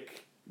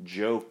 quick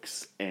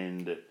jokes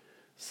and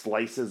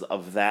slices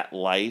of that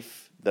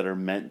life that are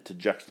meant to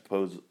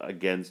juxtapose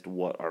against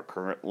what our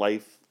current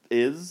life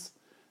is,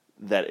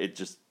 that it's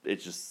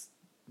just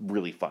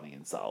really funny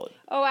and solid.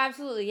 Oh,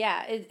 absolutely,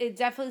 yeah. It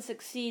definitely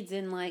succeeds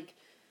in, like,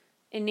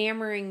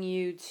 enamoring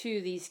you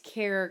to these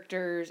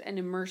characters and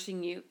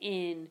immersing you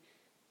in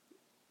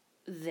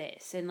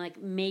this and,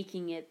 like,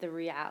 making it the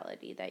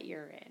reality that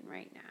you're in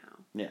right now.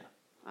 Yeah.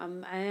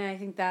 And I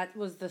think that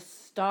was the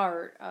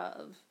start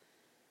of,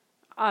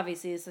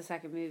 obviously it's the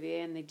second movie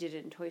and they did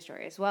it in Toy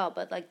Story as well,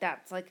 but, like,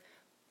 that's, like,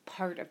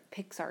 part of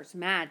Pixar's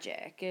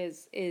magic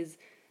is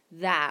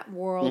that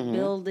world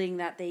building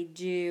that they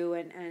do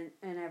and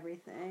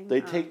everything.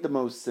 They take the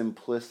most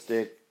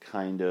simplistic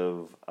kind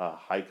of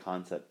high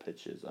concept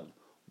pitches of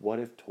what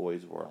if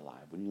toys were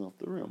alive when you left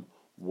the room?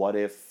 What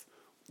if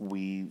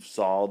we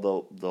saw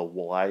the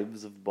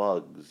lives of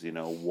bugs? You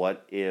know,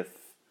 what if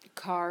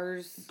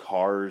cars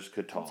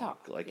could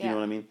talk? Like, you know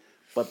what I mean?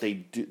 But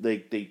they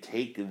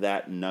take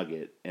that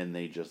nugget and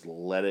they just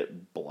let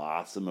it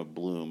blossom and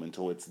bloom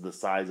until it's the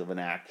size of an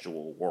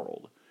actual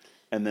world.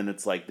 And then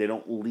it's like they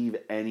don't leave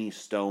any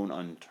stone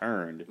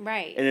unturned.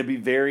 Right. And it'd be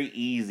very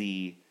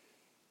easy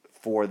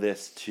for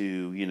this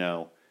to, you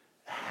know,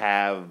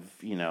 have,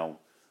 you know,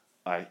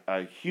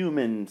 a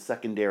human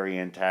secondary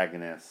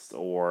antagonist,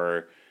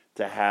 or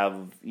to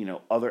have, you know,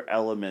 other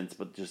elements,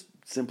 but just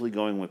simply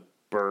going with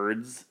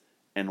birds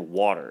and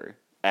water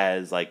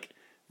as, like,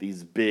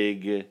 these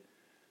big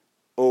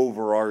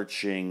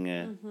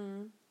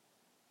overarching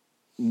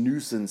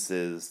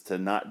nuisances to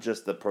not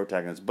just the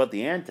protagonist but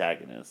the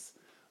antagonist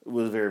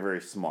was very,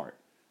 very smart.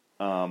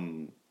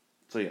 So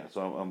yeah,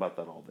 so I'm about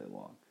that all day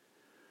long.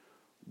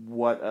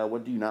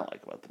 What do you not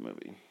like about the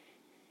movie?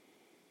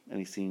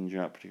 Any scenes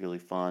you're not particularly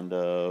fond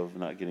of?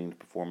 Not getting the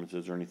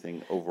performances or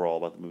anything overall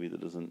about the movie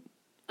that doesn't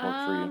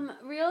work for you?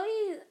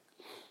 Really,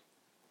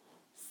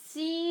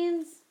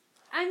 scenes.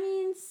 I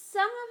mean,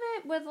 some of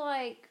it with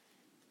like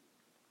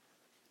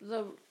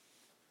the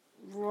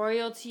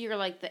royalty or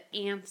like the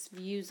aunt's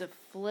views of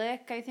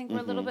Flick, I think were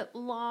a little bit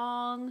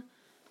long.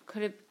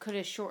 Could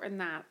have shortened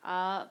that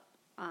up.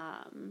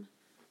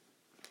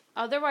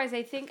 Otherwise,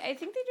 I think they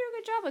do a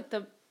good job. Like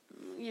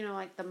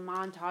like the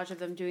montage of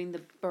them doing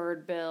the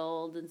bird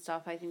build and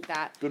stuff. I think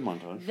that Good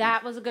montage.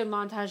 that was a good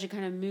montage. It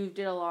kind of moved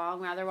it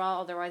along rather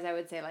well. Otherwise, I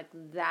would say like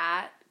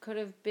that could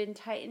have been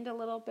tightened a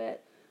little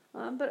bit.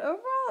 But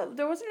overall,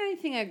 there wasn't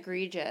anything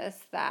egregious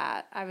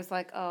that I was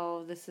like,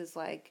 oh, this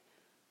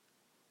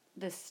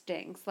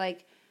stinks.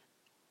 Like,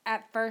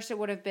 at first it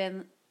would have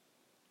been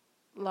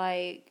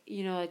like,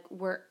 like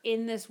we're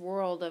in this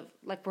world of,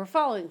 like, we're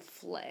following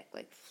Flick.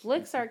 Like,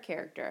 Flick's our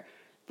character.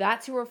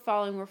 That's who we're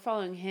following. We're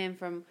following him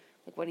from,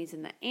 like, when he's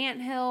in the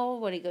anthill,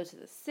 when he goes to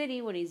the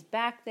city, when he's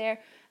back there.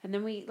 And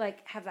then we,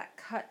 like, have that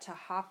cut to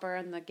Hopper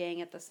and the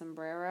gang at the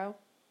sombrero.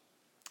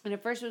 And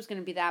at first it was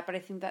going to be that, but I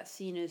think that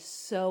scene is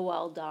so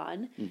well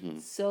done,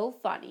 so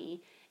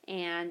funny,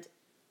 and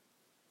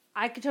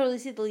I could totally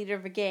see the leader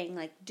of a gang,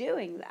 like,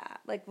 doing that.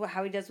 Like,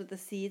 how he does with the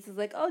seeds is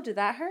like, oh, did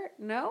that hurt?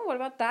 No? What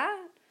about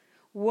that?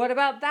 What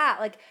about that?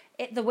 Like,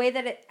 the way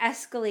that it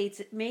escalates,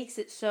 it makes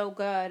it so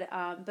good.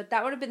 But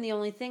that would have been the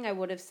only thing I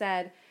would have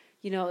said,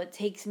 it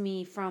takes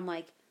me from,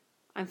 like,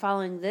 I'm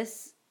following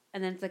this,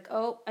 and then it's like,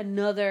 oh,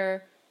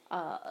 another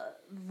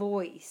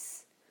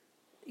voice.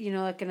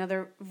 Like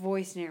another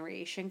voice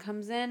narration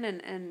comes in,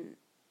 and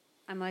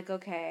I'm like,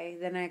 okay,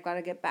 then I got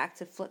to get back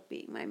to Flick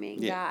being my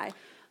main guy.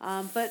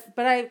 But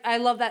I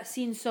love that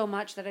scene so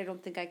much that I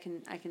don't think I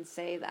can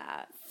say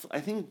that. I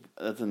think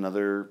that's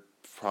another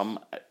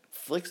problem.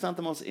 Flick's not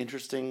the most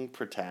interesting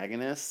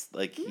protagonist.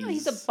 Like,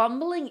 he's a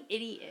bumbling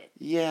idiot.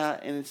 Yeah,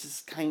 and it's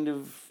just kind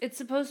of... It's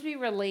supposed to be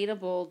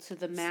relatable to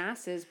the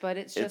masses, but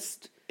it's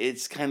just...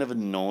 It's kind of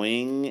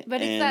annoying.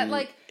 But it's that,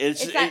 like...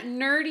 It's that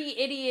nerdy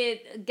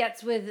idiot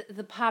gets with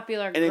the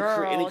popular girl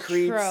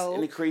trope.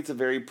 And it creates a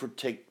very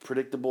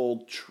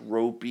predictable,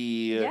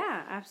 tropey...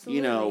 Yeah,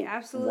 absolutely.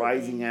 Absolutely.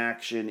 Rising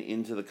action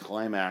into the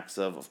climax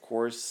of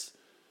course...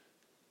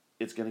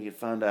 It's going to get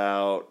found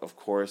out. Of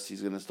course,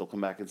 he's going to still come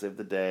back and save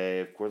the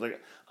day. Of course,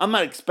 like, I'm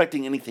not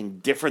expecting anything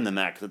different than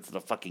that because it's a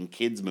fucking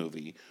kids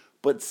movie.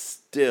 But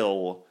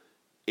still,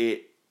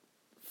 it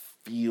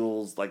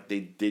feels like they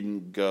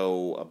didn't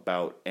go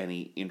about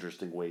any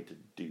interesting way to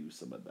do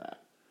some of that.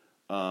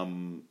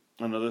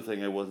 Another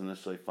thing I wasn't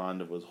necessarily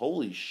fond of was,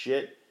 holy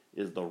shit,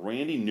 is the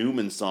Randy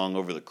Newman song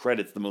over the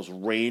credits the most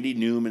Randy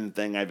Newman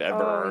thing I've ever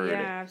heard. Oh,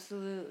 yeah,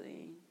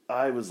 absolutely.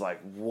 I was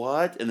like,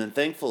 what? And then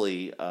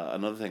thankfully,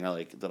 another thing I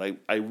like that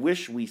I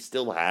wish we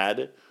still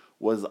had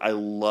was I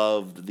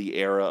loved the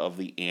era of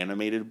the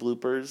animated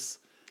bloopers.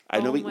 I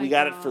know we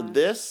got it for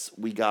this.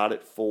 We got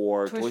it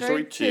for Toy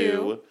Story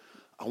 2.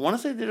 I want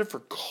to say they did it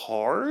for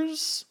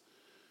Cars.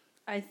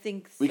 I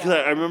think so. Because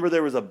I remember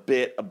there was a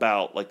bit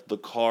about like the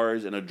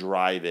Cars in a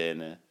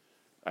drive-in.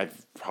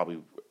 I've probably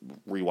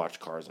rewatched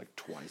Cars like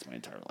twice my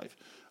entire life.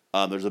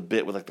 There's a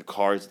bit with like the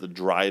Cars at the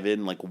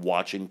drive-in, like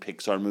watching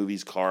Pixar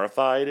movies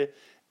carified,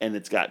 and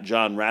it's got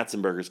John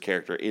Ratzenberger's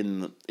character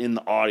in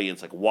the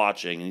audience, like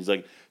watching, and he's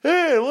like,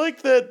 "Hey, I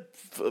like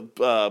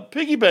that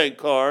piggy bank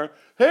car.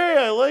 Hey,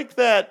 I like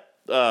that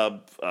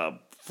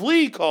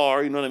flea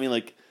car." You know what I mean?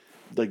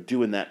 Like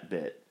doing that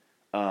bit.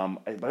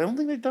 But I don't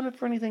think they've done it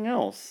for anything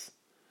else.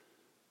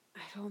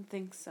 I don't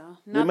think so.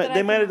 They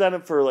might have done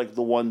it for like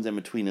the ones in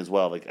between as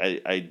well. Like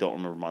I don't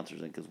remember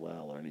Monsters Inc. as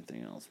well or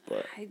anything else,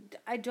 but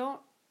I don't.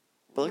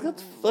 But like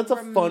that's a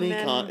funny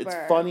It's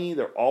funny.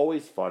 They're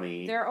always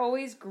funny. They're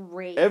always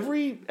great.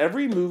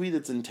 Every movie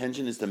that's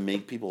intention is to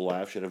make people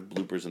laugh should have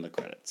bloopers in the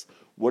credits.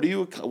 What are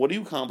you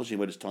accomplishing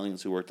by just telling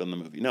us who worked on the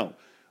movie? No,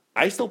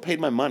 I still paid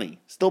my money.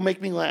 Still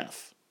make me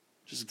laugh.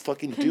 Just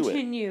fucking do it.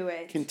 Continue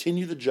it.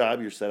 Continue the job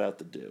you're set out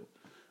to do.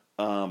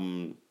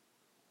 And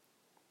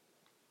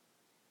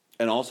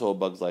also, A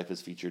Bug's Life is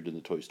featured in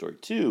the Toy Story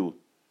 2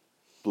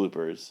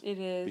 bloopers. It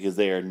is. Because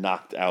they are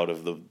knocked out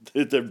of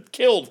they're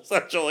killed,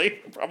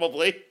 essentially,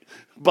 probably,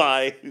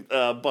 by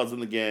Buzz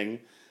and the gang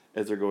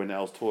as they're going to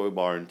Al's Toy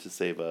Barn to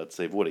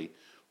save Woody.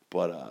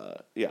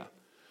 But, yeah.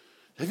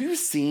 Have you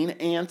seen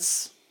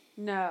Ants?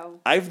 No.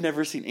 I've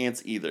never seen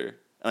Ants either.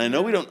 And I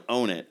know we don't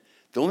own it.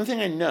 The only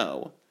thing I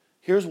know,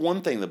 here's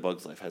one thing that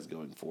Bug's Life has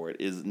going for it,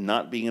 is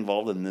not being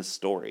involved in this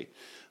story.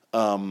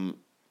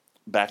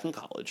 Back in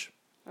college.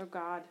 Oh,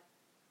 God.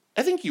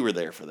 I think you were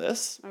there for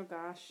this. Oh,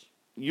 gosh.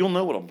 You'll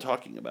know what I'm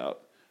talking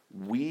about.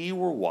 We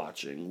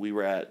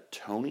were at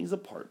Tony's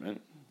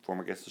apartment,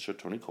 former guest of the show,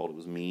 Tony Cold. It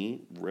was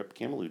me, Rip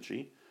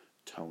Camelucci,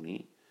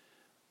 Tony.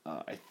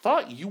 I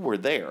thought you were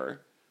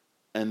there.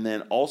 And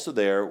then also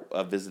there,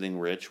 visiting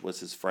Rich, was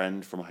his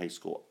friend from high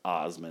school,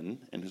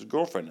 Osmond, and his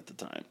girlfriend at the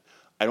time.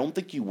 I don't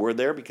think you were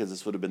there because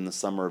this would have been the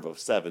summer of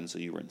 2007, so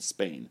you were in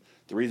Spain.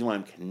 The reason why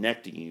I'm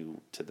connecting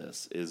you to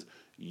this is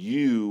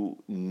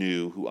you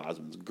knew who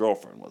Osmond's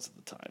girlfriend was at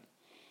the time.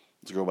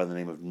 It's a girl by the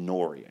name of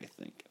Nori, I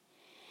think.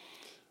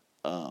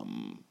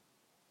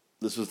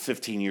 This was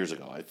 15 years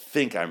ago. I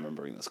think I'm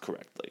remembering this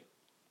correctly.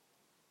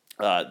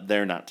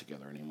 They're not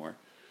together anymore.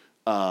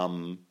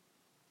 And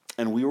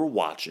we were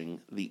watching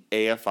the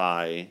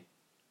AFI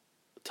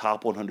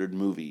Top 100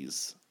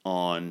 Movies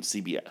on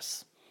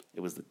CBS. It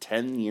was the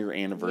 10-year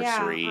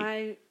anniversary.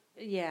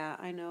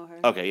 I know her.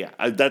 Okay, yeah.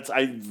 I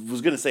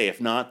was going to say,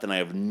 if not, then I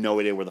have no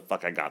idea where the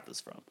fuck I got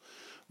this from.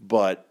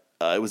 But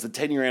it was the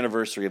 10-year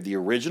anniversary of the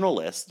original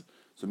list.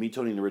 So me,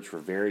 Tony, and Rich were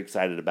very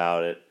excited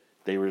about it.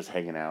 They were just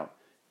hanging out.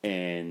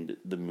 And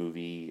the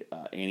movie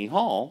Annie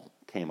Hall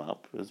came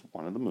up as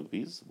one of the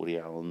movies. Woody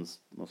Allen's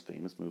most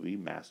famous movie,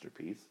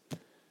 masterpiece.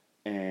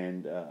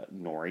 And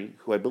Nori,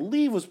 who I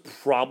believe was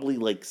probably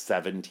like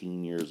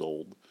 17 years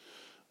old.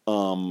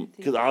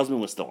 Because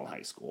Osmond was still in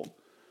high school.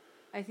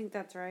 I think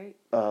that's right.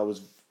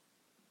 Was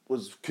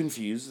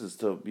confused as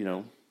to,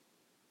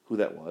 who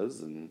that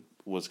was, and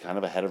was kind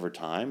of ahead of her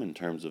time in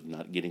terms of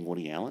not getting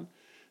Woody Allen.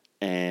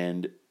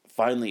 And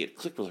finally it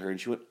clicked with her, and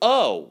she went,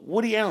 "Oh,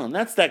 Woody Allen,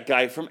 that's that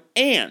guy from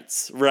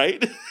Ants,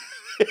 right?"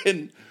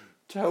 And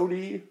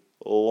Tony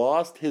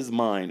lost his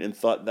mind and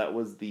thought that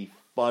was the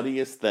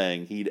funniest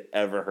thing he'd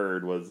ever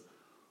heard was,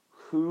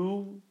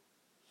 who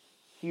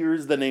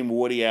hears the name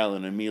Woody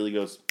Allen and immediately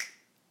goes,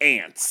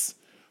 Ants.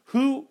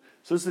 Who?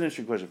 So this is an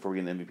interesting question before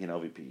we get into MVP and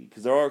LVP,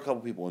 because there are a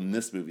couple people in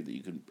this movie that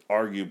you could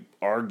argue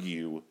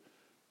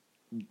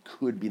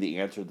could be the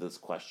answer to this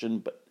question,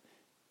 but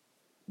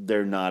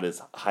they're not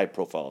as high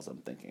profile as I'm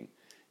thinking.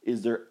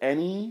 Is there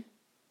any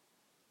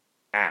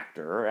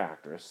actor or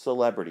actress,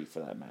 celebrity for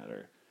that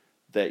matter,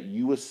 that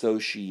you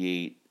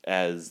associate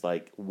as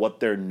like what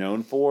they're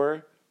known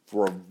for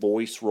a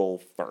voice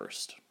role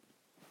first?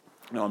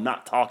 No, I'm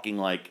not talking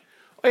like,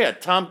 oh yeah,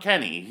 Tom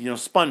Kenny,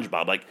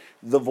 SpongeBob, like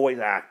the voice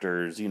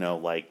actors,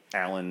 like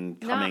Alan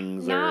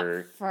Cummings not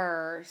or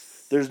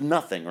first. There's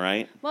nothing,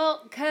 right?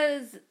 Well,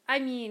 because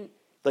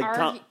like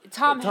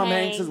Tom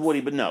Hanks is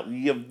Woody, but no,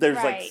 there's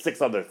like Right.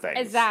 6 other things.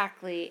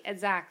 Exactly.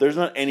 There's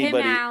not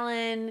anybody. Tim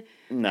Allen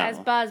as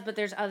Buzz, but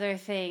there's other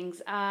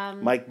things.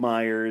 Mike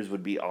Myers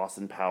would be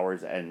Austin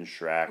Powers and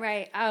Shrek.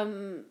 Right.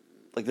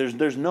 Like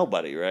there's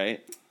nobody,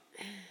 right?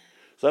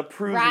 So that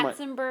proves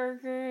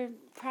Ratzenberger,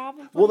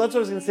 probably. Well, that's what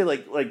I was gonna say.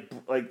 Like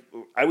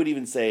I would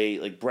even say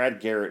like Brad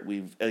Garrett.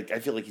 I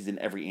feel like he's in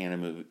every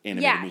animated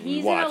movie we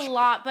he's watch. in a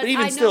lot, but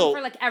even I know still,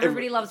 for like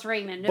Everybody Loves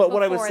Raymond. But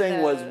what I was before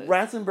saying was those.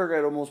 Ratzenberger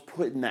I'd almost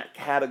put in that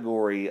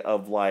category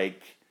of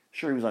like,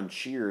 sure, he was on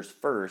Cheers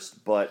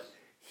first, but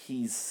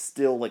he's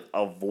still like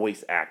a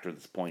voice actor at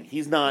this point.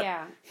 He's not.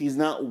 Yeah. He's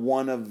not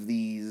one of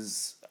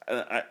these.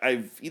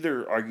 I've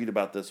either argued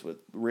about this with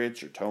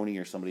Rich or Tony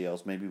or somebody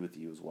else, maybe with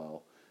you as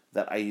well,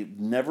 that I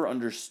never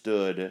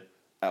understood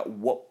at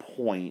what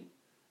point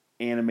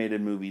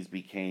animated movies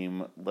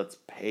became, let's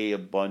pay a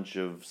bunch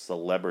of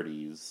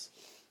celebrities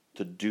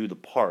to do the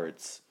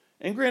parts.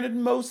 And granted,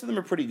 most of them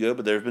are pretty good,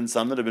 but there's been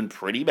some that have been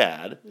pretty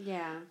bad.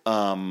 Yeah.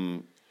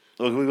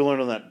 Look, we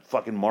learned on that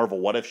fucking Marvel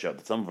What If show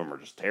that some of them are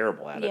just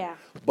terrible at it. Yeah.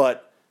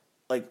 But,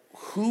 like,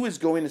 who is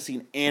going to see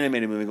an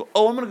animated movie and go,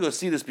 oh, I'm going to go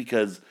see this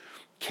because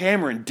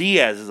Cameron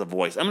Diaz is a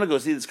voice. I'm going to go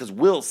see this because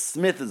Will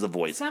Smith is a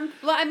voice. I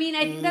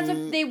think that's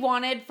what they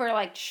wanted for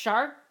like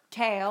Shark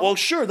Tale. Well,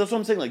 sure, that's what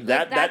I'm saying. Like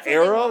that that's what they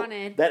era,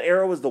 wanted. that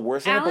era was the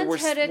worst. Alan but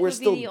Tudyk we're would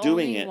still be the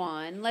doing only it.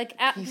 one. Like,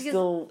 He's because,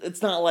 still.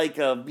 It's not like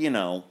I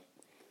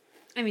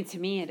mean, to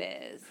me, it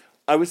is.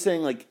 I was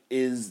saying, like,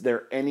 is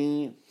there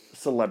any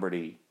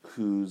celebrity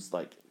who's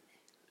like,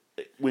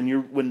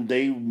 when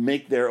they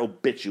make their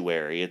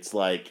obituary, it's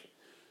like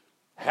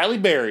Halle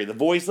Berry, the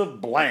voice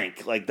of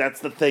blank. Like that's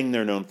the thing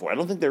they're known for. I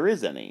don't think there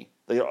is any.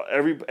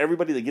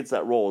 Everybody that gets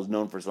that role is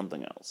known for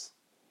something else,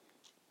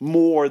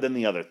 more than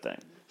the other thing.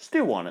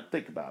 Stew on it.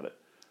 Think about it.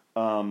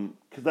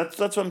 Because that's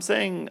what I'm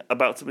saying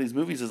about some of these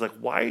movies is like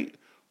why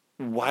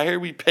are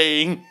we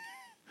paying,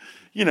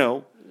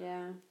 Yeah.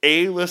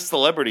 A-list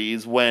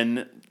celebrities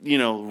when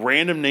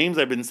random names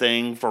I've been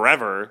saying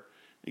forever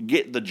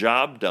get the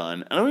job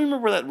done. I don't even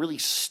remember where that really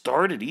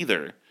started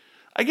either.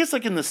 I guess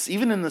like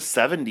even in the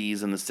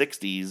 70s and the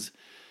 60s,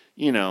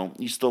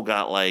 you still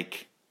got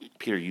like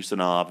Peter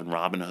Ustinov and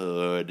Robin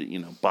Hood,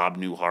 Bob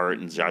Newhart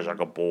and Zsa Zsa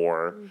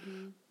Gabor.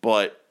 Mm-hmm.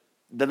 But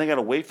then they got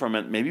away from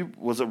it. Maybe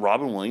was it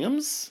Robin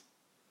Williams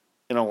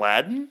in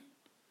Aladdin?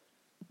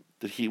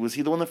 Was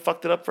he the one that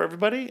fucked it up for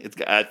everybody?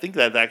 I think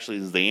that actually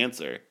is the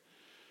answer.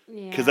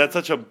 Yeah. Because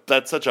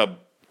that's such a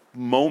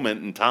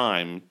moment in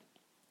time.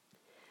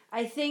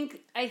 I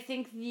think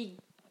the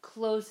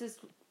closest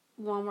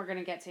one we're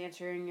gonna get to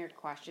answering your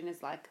question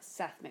is like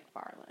Seth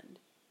MacFarlane,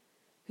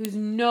 who's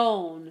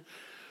known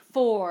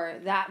for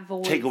that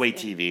voice. Take away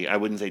TV. I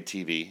wouldn't say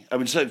TV. I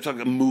would say talk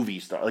a movie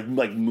star,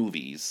 like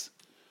movies.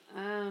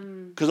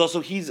 Because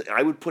also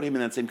I would put him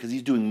in that same because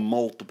he's doing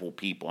multiple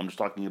people. I'm just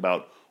talking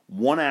about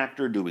one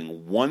actor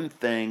doing one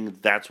thing.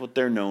 That's what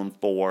they're known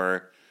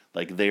for.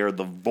 Like, they are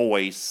the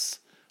voice,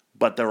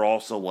 but they're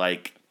also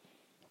like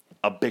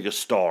a big a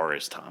star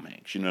as Tom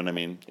Hanks. You know what I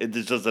mean? It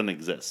just doesn't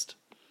exist.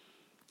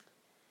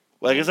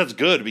 Well, I guess that's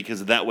good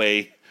because that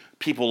way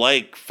people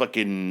like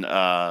fucking, who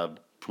am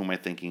I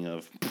thinking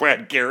of?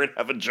 Brad Garrett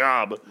have a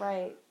job.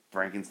 Right.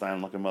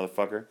 Frankenstein looking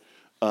motherfucker.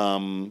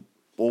 Well,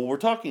 we're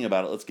talking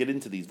about it. Let's get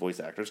into these voice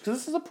actors because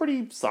this is a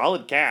pretty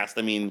solid cast.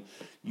 I mean,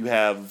 you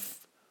have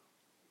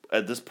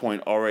at this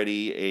point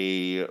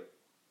already a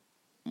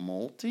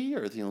multi,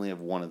 or do you only have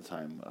one at the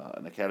time?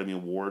 An Academy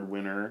Award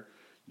winner.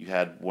 You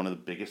had one of the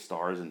biggest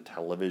stars in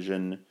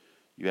television.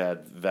 You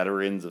had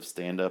veterans of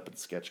stand-up and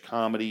sketch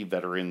comedy,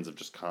 veterans of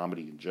just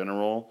comedy in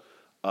general.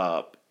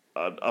 An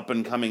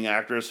up-and-coming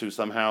actress who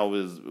somehow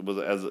was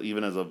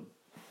even as a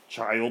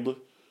child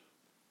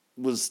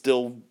was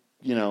still,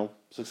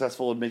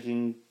 successful in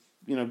making,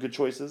 good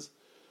choices.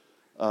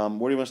 Where do you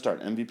want to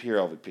start, MVP or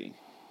LVP?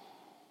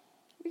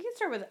 We can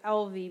start with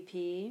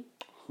LVP.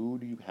 Who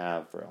do you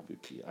have for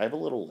LVP? I have a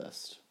little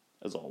list,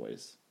 as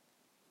always.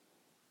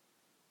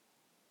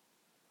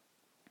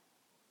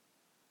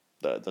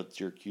 That's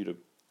your cue to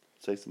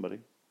say somebody.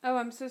 Oh,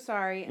 I'm so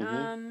sorry.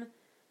 Mm-hmm.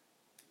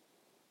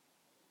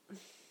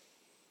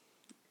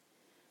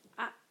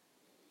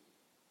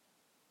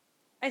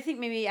 I think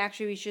maybe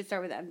actually we should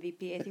start with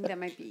MVP. I think that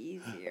might be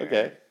easier.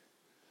 Okay.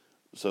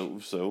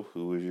 So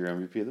who is your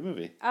MVP of the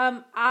movie?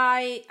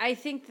 I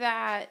think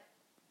that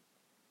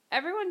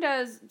everyone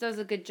does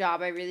a good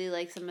job. I really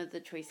like some of the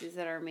choices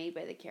that are made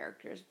by the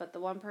characters, but the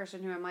one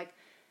person who I'm like,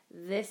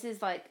 this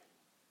is like,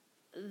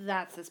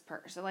 that's this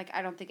person. Like,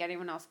 I don't think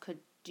anyone else could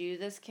do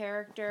this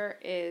character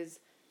is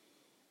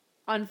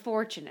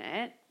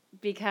unfortunate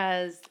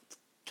because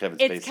Kevin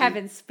Spacey. it's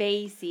Kevin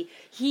Spacey.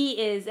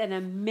 He is an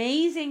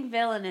amazing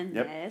villain in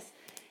this.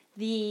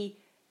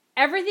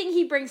 Everything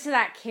he brings to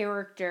that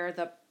character,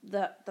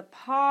 the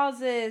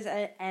pauses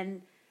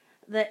and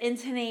the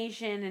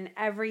intonation and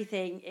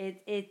everything,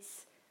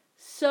 it's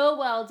so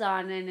well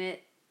done, and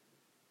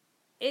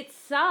it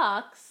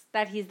sucks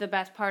that he's the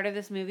best part of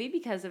this movie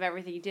because of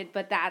everything he did,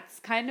 but that's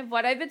kind of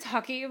what I've been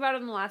talking about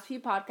in the last few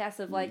podcasts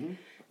of like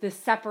the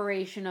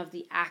separation of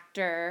the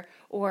actor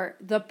or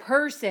the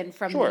person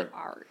from the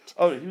art.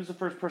 Oh, he was the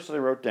first person I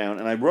wrote down,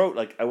 and I wrote,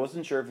 like, I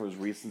wasn't sure if it was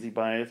recency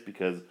bias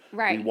because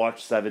we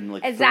watched Seven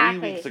 3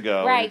 weeks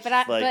ago. Right,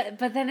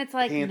 but then it's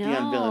like,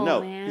 Pantheon villain. No,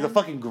 man. He's a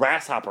fucking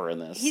grasshopper in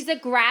this. He's a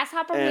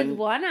grasshopper with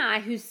one eye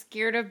who's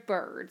scared of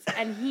birds,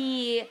 and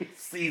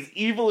he's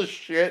evil as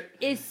shit.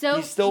 He's still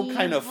evil.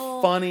 Kind of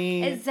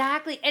funny.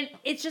 Exactly, and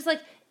it's just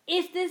like,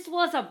 if this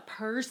was a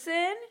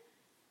person,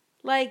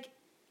 like,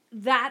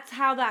 that's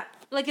how that,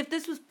 like, if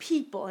this was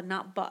people and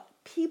not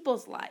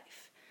people's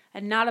life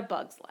and not a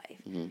bug's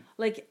life,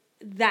 like,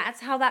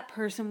 that's how that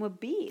person would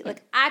be.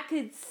 Like, I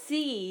could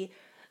see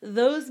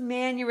those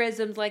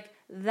mannerisms, like,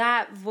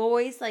 that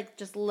voice, like,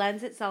 just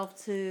lends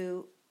itself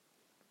to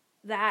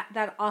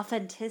that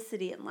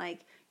authenticity, and,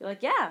 like, you're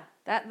like, yeah,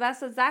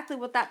 that's exactly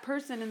what that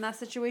person in that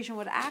situation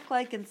would act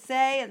like and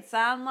say and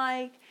sound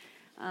like.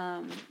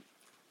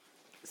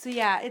 So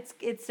yeah,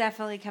 it's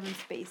definitely Kevin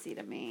Spacey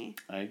to me.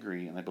 I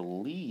agree, and I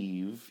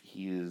believe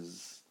he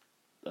is.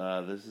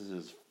 This is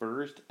his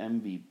first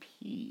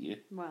MVP.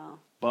 Well,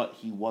 but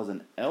he was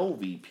an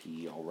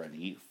LVP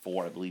already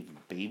for, I believe,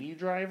 Baby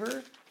Driver.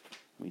 Let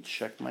me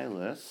check my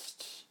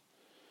list.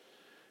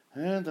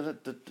 Where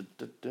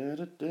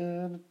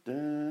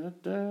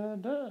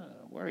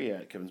are you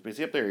at, Kevin Spacey?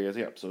 Yep, there he is.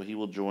 Yep. So he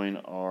will join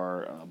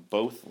our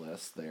both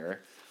lists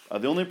there.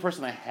 The only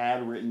person I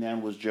had written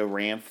down was Joe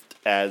Ranft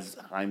as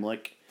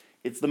Heimlich.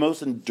 It's the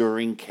most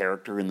enduring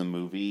character in the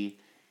movie,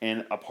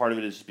 and a part of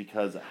it is just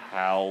because of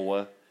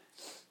how,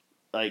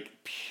 like,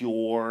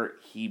 pure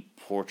he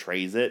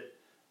portrays it.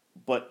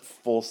 But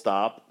full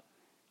stop,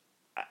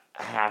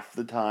 half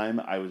the time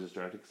I was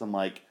distracted because I'm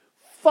like,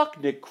 fuck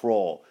Nick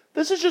Kroll.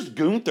 This is just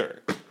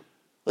Gunther.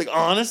 Like,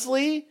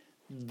 honestly,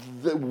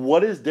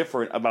 what is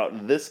different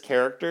about this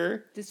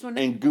character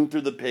and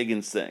Gunther the Pig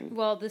and Sing?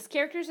 Well, this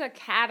character's a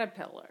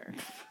caterpillar.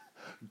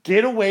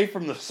 Get away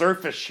from the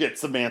surface shit,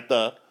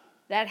 Samantha.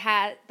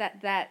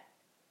 That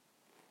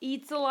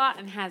eats a lot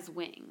and has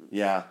wings.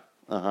 Yeah.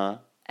 Uh-huh.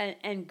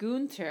 And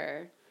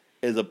Gunther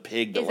is a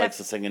pig that likes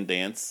to sing and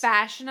dance.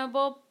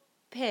 Fashionable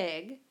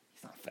pig.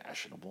 He's not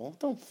fashionable.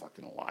 Don't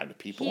fucking lie to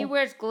people. He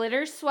wears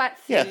glitter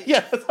sweatsuits.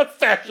 Yeah, that's not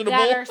fashionable.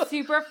 That are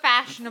super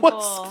fashionable.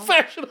 What's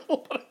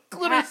fashionable about a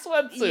glitter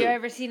sweatsuit? You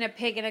ever seen a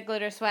pig in a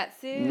glitter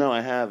sweatsuit? No,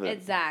 I haven't.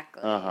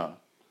 Exactly. Uh-huh.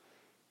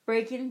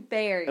 Breaking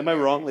barriers. Am I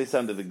wrong? They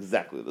sounded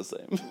exactly the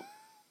same.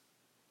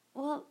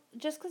 Well,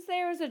 just because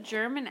there was a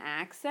German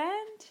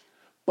accent.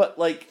 But,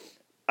 like,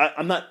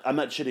 I'm not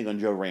shitting on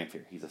Joe Ranft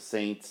here. He's a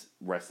saint.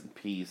 Rest in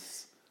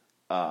peace.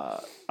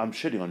 I'm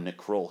shitting on Nick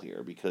Kroll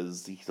here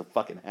because he's a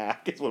fucking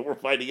hack. Is what we're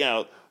finding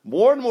out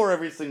more and more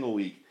every single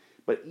week.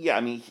 But yeah,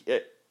 I mean,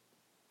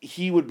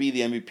 he would be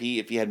the MVP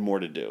if he had more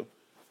to do.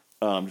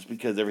 Just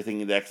because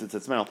everything that exits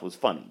its mouth was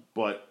funny,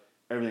 but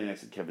everything that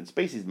exited Kevin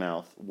Spacey's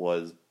mouth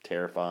was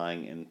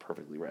terrifying and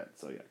perfectly read.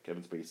 So yeah,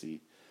 Kevin Spacey.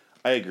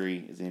 I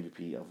agree. Is the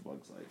MVP of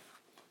Bug's Life.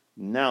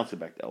 Now let's get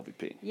back to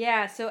LVP.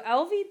 Yeah, so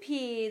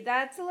LVP,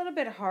 that's a little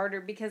bit harder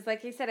because,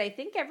 like I said, I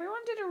think everyone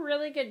did a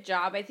really good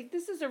job. I think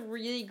this is a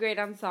really great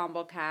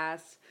ensemble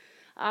cast.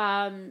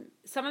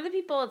 Some of the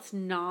people it's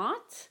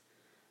not.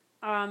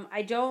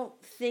 I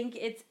don't think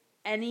it's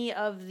any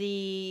of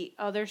the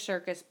other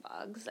circus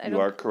bugs. You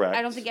are correct.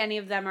 I don't think any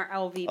of them are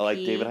LVP. I like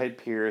David Hyde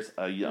Pierce.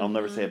 I'll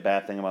never say a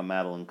bad thing about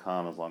Madeline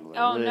Kahn as long as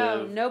I live. Oh,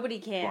 no, nobody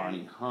can.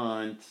 Bonnie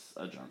Hunt,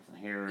 Jonathan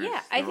Harris.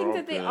 Yeah, I think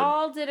that they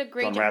all did a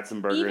great John job.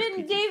 Ratzenberger.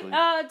 Even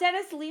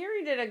Dennis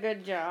Leary did a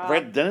good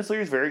job. Dennis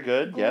Leary is very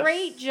good. Yes.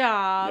 Great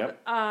job.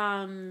 Yep.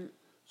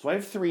 So I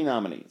have 3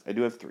 nominees. I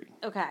do have 3.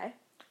 Okay.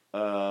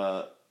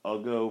 I'll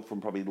go from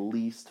probably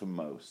least to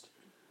most.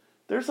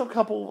 There's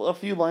a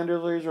few line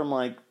deliveries where I'm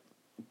like,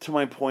 to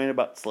my point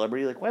about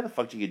celebrity, like, why the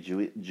fuck did you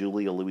get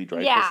Julia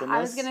Louis-Dreyfus Yeah, in this?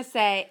 I was going to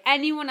say,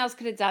 anyone else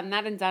could have done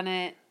that and done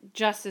it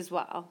just as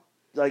well.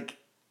 Like,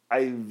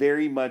 I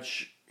very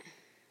much,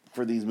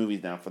 for these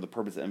movies now, for the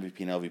purpose of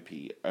MVP and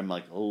LVP, I'm,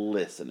 like,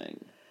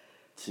 listening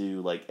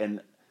to, like,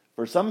 and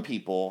for some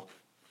people,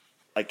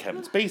 like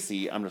Kevin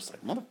Spacey, I'm just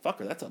like,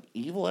 motherfucker, that's an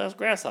evil-ass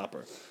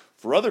grasshopper.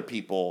 For other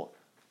people,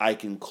 I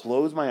can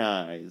close my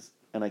eyes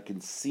and I can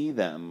see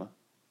them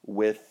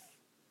with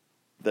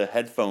the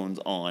headphones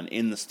on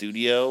in the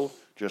studio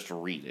just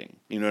reading.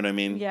 You know what I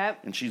mean? Yep.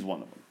 And she's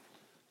one of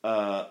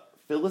them.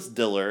 Phyllis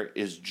Diller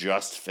is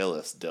just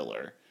Phyllis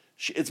Diller.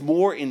 It's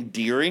more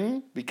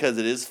endearing because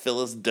it is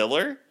Phyllis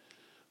Diller,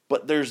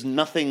 but there's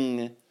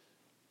nothing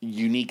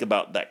unique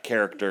about that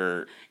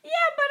character. Yeah,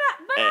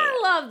 but I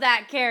love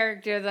that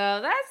character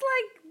though. That's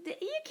like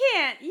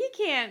you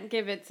can't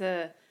give it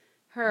to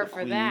her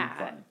for Queen, that.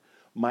 fine.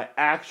 My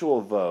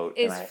actual vote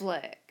Is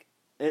Flick.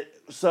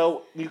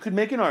 So you could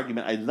make an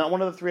argument. It's not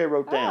one of the 3 I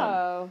wrote down.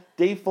 Oh.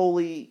 Dave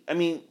Foley. I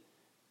mean,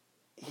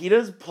 he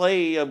does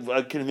play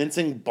a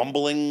convincing,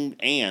 bumbling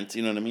ant.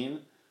 You know what I mean?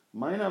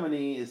 My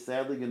nominee is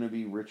sadly going to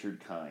be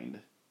Richard Kind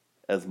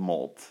as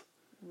Molt.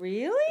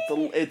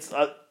 Really?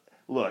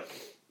 Look.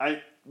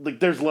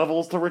 There's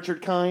levels to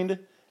Richard Kind,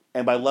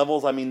 and by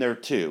levels I mean there are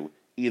 2: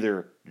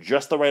 either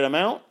just the right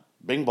amount,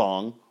 bing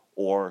bong,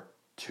 or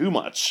too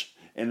much.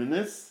 And in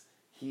this,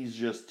 he's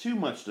just too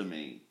much to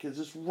me. Because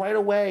just right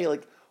away,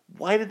 like,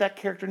 why did that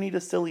character need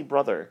a silly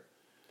brother?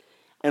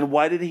 And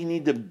why did he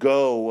need to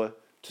go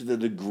to the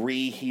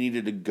degree he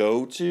needed to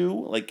go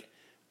to? Like,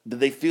 did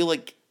they feel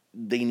like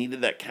they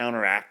needed that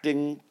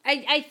counteracting?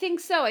 I think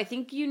so. I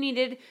think you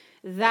needed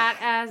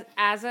that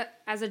as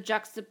a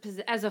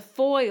juxtaposition, as a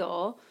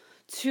foil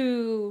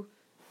to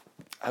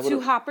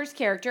Hopper's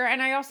character.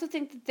 And I also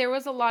think that there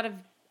was a lot of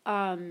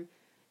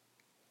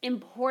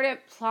important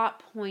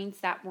plot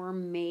points that were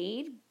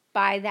made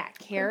by that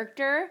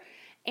character,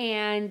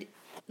 and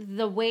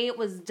the way it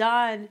was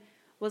done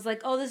was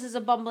like, oh, this is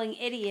a bumbling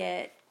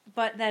idiot,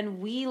 but then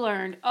we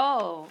learned,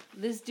 oh,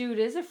 this dude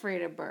is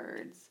afraid of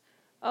birds.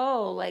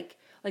 Oh, like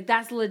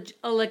that's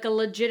like a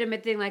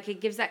legitimate thing. Like, it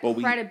gives that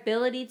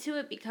credibility to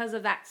it because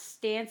of that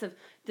stance of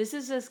this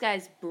is this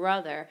guy's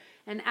brother,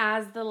 and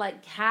as the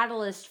like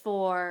catalyst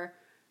for,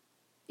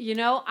 you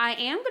know, I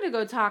am gonna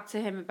go talk to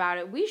him about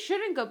it. We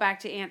shouldn't go back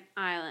to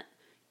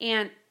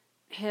Ant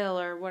Hill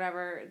or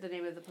whatever the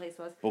name of the place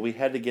was. But we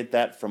had to get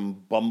that from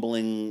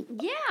bumbling,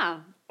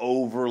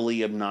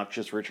 overly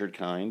obnoxious Richard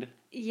Kind.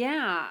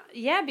 Yeah,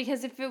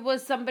 because if it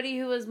was somebody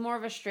who was more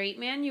of a straight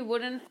man,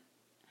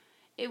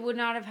 it would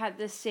not have had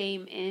the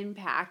same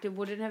impact. It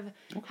wouldn't have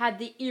had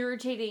the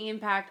irritating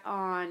impact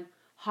on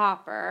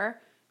Hopper,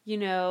 you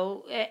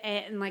know,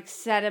 and like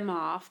set him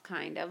off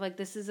kind of. Like,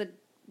 this is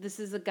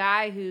a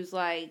guy who's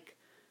like,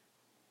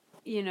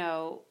 you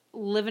know,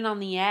 living on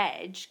the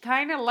edge,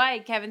 kind of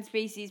like Kevin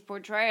Spacey's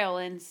portrayal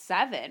in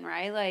Seven,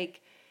 right?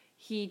 Like,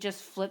 he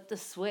just flipped the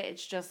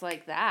switch just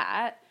like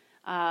that.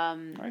 All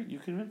right, you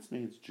convinced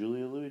me. It's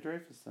Julia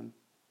Louis-Dreyfus then.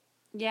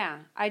 Yeah,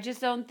 I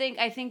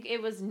think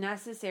it was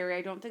necessary.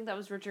 I don't think that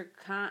was Richard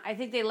Kind. I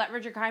think they let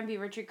Richard Kind be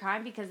Richard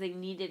Kind because they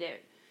needed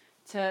it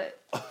to...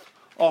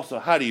 Also,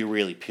 how do you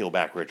really peel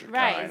back Richard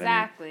Kind? Right,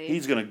 exactly. I mean,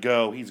 he's going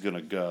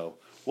to go.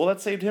 Well,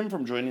 that saved him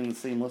from joining the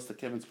same list that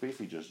Kevin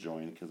Spacey just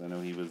joined, because I know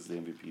he was the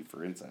MVP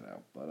for Inside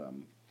Out. But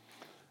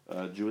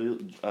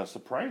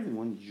surprising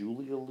one,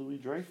 Julia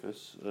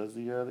Louis-Dreyfus as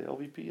the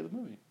LVP of the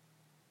movie.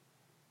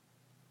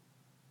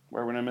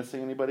 Why we're not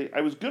missing anybody?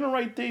 I was gonna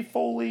write Dave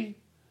Foley,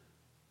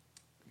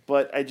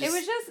 but I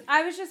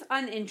was just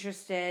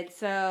uninterested.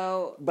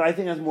 So, but I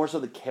think that's more so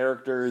the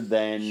character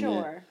than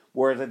sure.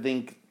 Whereas I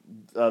think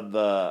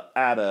the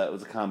Ada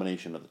was a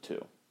combination of the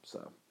two.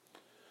 So,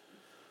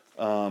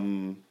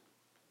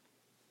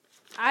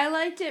 I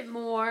liked it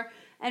more,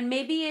 and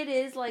maybe it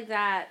is like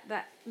that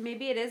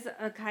maybe it is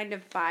a kind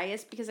of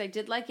bias because I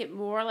did like it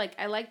more. Like,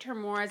 I liked her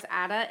more as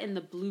Ada in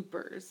the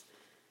bloopers.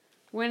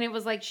 When it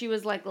was like she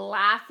was like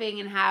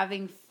laughing and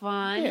having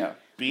fun. Yeah,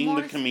 being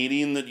the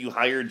comedian that you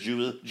hired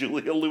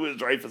Julia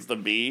Louis-Dreyfus to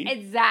be.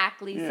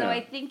 Exactly. Yeah, so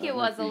I think it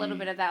was a little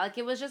bit of that. Like,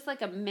 it was just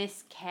like a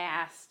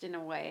miscast in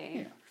a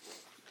way.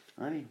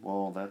 Yeah. Alrighty,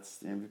 well, that's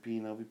the MVP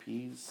and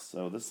LVPs.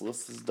 So this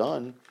list is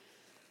done.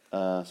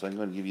 So I'm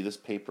going to give you this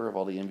paper of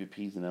all the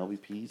MVPs and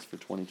LVPs for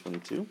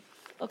 2022.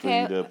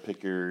 Okay. For you to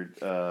pick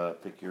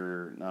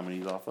your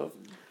nominees off of.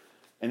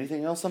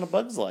 Anything else on A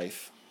Bug's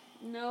Life?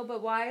 No,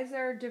 but why is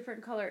there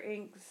different color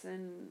inks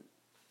and...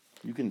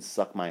 You can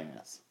suck my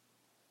ass.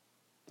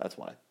 That's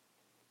why.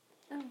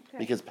 Oh, okay.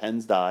 Because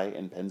pens die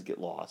and pens get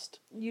lost.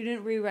 You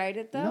didn't rewrite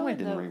it, though? No, I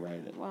didn't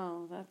rewrite it.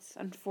 Well, that's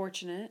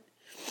unfortunate.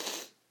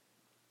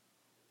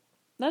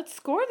 Let's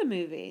score the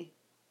movie.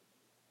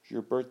 It's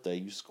your birthday.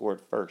 You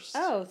scored first.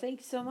 Oh, thank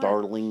you so much.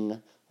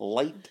 Darling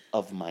light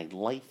of my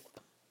life.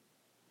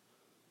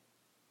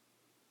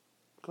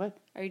 Go ahead.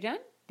 Are you done?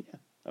 Yeah.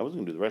 I was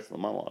going to do the rest of the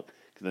monologue.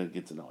 Because then it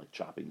gets into like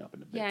chopping up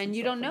into bits. Yeah, and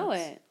you don't know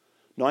it.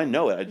 No, I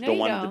know it. I just No, don't you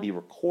want it to don't. be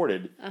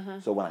recorded.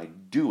 Uh-huh. So when I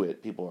do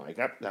it, people are like,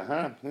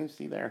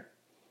 see there.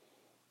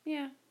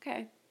 Yeah,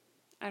 okay.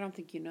 I don't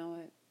think you know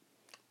it.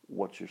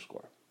 What's your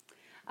score?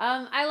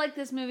 I like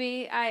this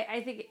movie.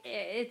 I think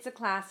it's a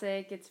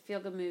classic. It's a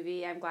feel-good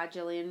movie. I'm glad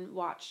Jillian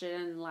watched it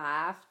and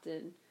laughed,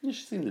 and Yeah,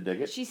 she seemed to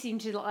dig it. she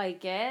seemed to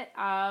like it.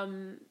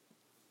 But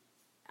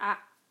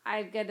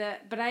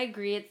I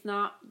agree. It's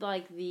not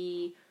like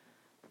the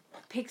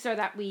Pixar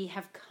that we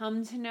have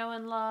come to know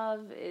and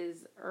love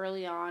is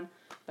early on,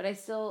 but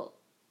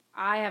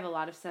I have a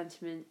lot of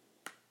sentiment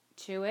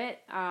to it.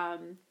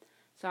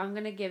 So I'm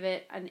gonna give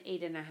it an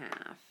 8.5.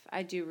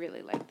 I do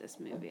really like this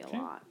movie a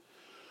lot.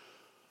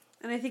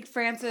 And I think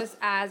Francis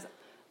as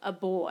a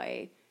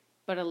boy,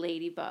 but a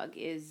ladybug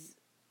is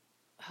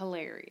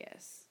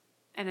hilarious.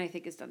 And I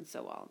think it's done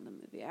so well in the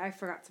movie. I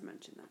forgot to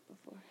mention that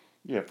before.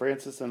 Yeah,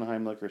 Francis and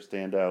Heimlich are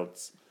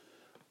standouts.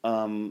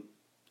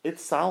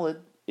 It's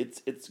solid.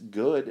 It's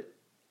good.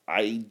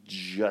 I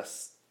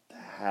just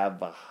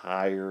have a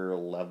higher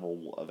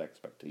level of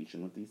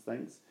expectation with these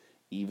things,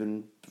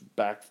 even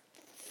back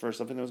for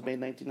something that was made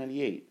in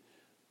 1998.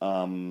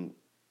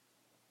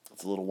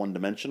 It's a little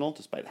one-dimensional,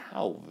 despite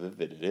how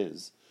vivid it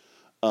is.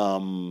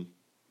 I'm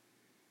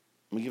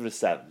gonna give it a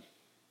 7.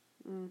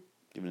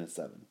 Give it a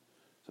 7.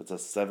 So it's a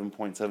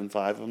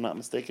 7.75, if I'm not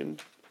mistaken.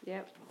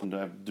 Yep. And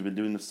I've been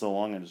doing this so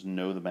long, I just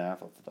know the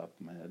math off the top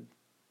of my head.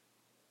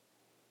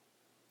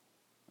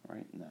 All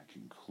right, and that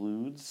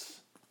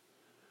concludes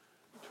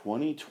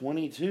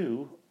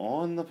 2022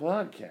 on the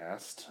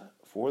podcast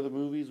for the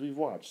movies we've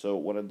watched. So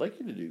what I'd like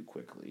you to do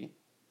quickly,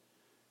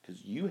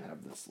 because you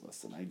have this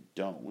list and I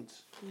don't,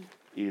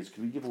 is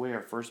can we give away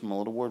our first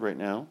Mullet Award right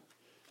now?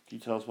 Can you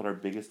tell us what our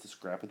biggest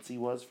discrepancy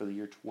was for the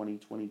year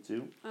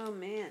 2022? Oh,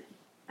 man.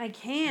 I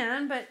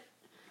can, but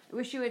I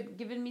wish you had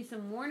given me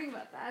some warning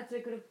about that so I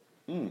could have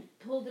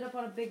pulled it up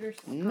on a bigger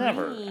screen.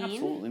 Never.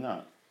 Absolutely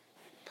not.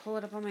 Pull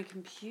it up on my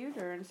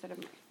computer instead of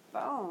my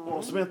phone.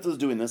 While Samantha's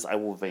doing this, I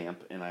will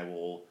vamp and I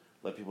will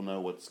let people know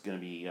what's going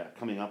to be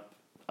coming up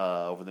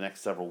over the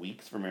next several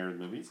weeks for Married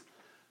Movies.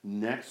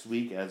 Next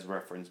week, as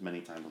referenced many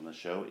times on the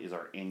show, is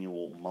our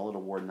annual Mullet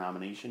Award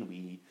nomination.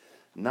 We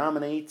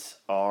nominate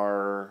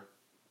our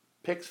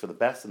picks for the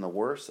best and the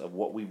worst of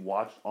what we've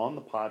watched on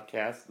the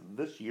podcast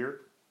this year.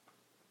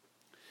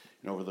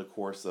 And over the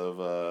course of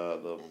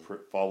the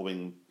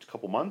following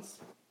couple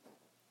months,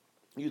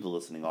 you, the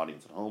listening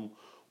audience at home,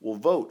 will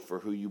vote for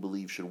who you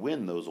believe should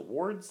win those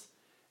awards.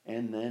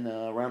 And then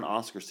around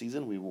Oscar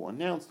season, we will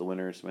announce the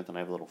winner. Samantha and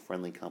I have a little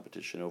friendly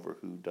competition over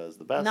who does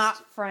the best.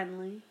 Not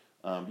friendly.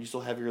 You still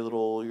have your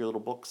little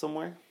book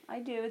somewhere? I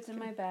do. It's in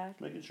my bag.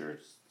 Making sure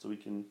so we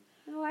can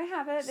Oh, I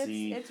have it.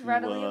 see It's who,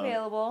 readily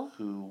available.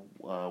 Who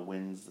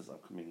wins this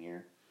upcoming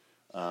year?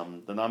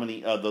 The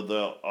nominee,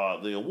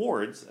 the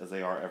awards, as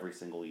they are every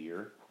single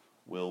year,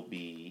 will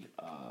be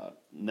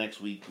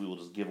next week. We will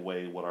just give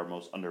away what our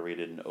most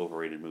underrated and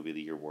overrated movie of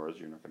the year was.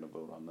 You're not going to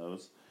vote on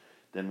those.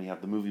 Then we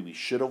have the movie we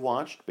should have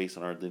watched based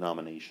on our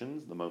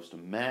denominations. The most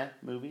meh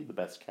movie, the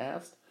best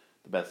cast,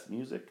 the best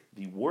music,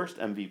 the worst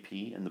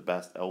MVP and the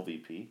best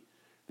LVP,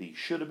 the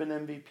should have been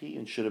MVP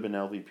and should have been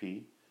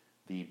LVP,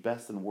 the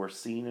best and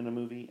worst scene in a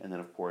movie, and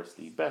then of course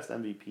the best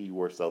MVP,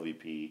 worst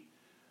LVP,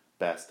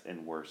 best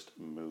and worst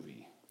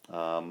movie. We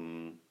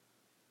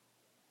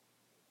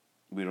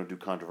don't do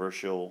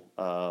controversial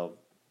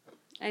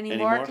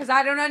Anymore, because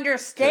I don't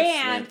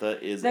understand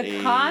Samantha is the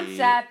a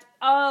concept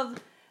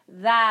of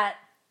that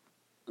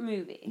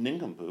movie.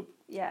 nincompoop.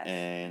 Yes.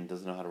 And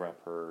doesn't know how to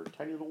wrap her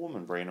tiny little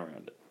woman brain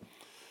around it.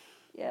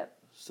 Yep.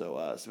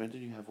 So, Samantha,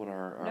 do you have what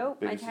our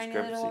Nope, my biggest tiny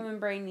discrepancy? little woman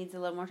brain needs a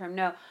little more time.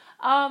 No.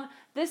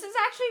 This is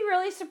actually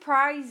really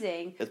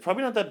surprising. It's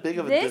probably not that big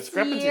of a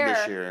discrepancy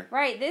this year.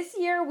 Right, this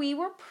year we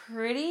were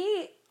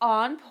pretty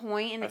on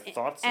point I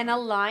thought so. and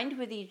aligned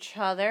with each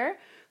other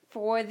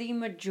for the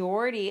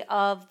majority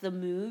of the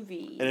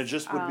movies. And it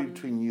just would be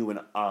between you and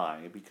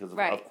I, because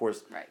Right, of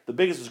course right. the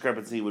biggest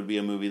discrepancy would be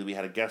a movie that we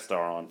had a guest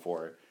star on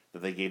for,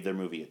 that they gave their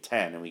movie a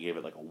 10 and we gave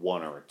it like a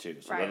 1 or a 2,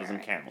 so Right, that doesn't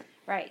right. count.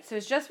 Right, so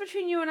it's just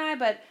between you and I,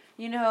 but,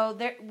 we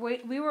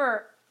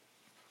were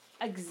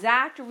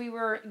exact, we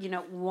were,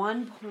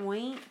 1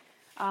 point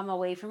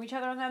away from each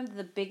other on them.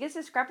 The biggest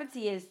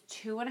discrepancy is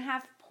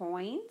 2.5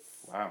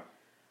 points. Wow.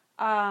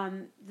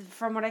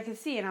 From what I can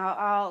see, and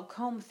I'll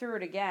comb through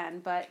it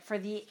again, but for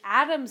the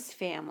Addams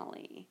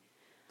Family,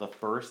 The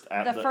first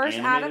The first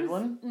animated Adams.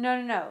 one?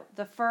 No.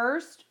 The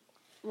first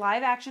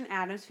live action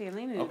Adams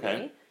Family movie.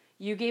 Okay.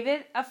 You gave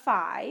it a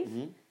 5.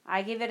 Mhm.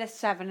 I gave it a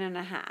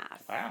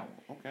 7.5. Wow.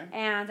 Okay.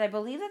 And I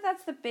believe that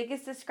that's the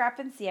biggest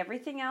discrepancy.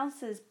 Everything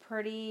else is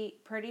pretty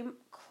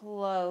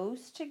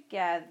close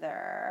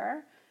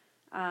together.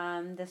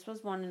 This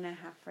was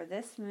 1.5 for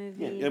this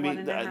movie. Yeah, I mean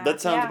 1.5. that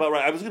sounds Yeah. about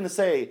right. I was gonna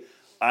say,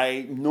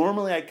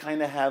 I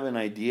kind of have an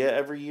idea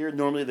every year.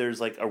 Normally, there's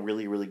like a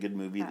really really good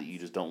movie that you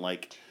just don't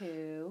like.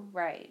 2,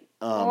 right?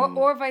 Um,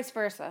 or vice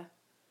versa.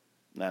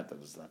 That's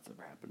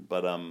never happened.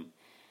 But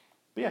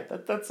yeah,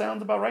 that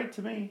sounds about right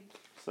to me.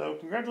 So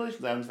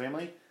congratulations, Adams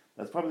Family.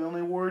 That's probably the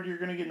only award you're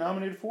gonna get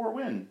nominated for or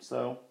win.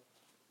 So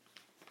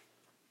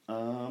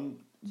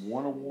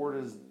one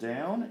award is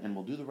down, and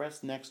we'll do the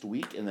rest next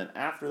week. And then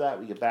after that,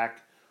 we get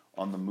back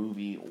on the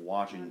movie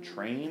watching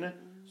train,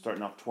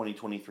 starting off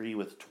 2023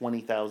 with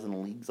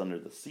 20,000 Leagues Under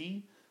the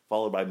Sea,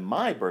 followed by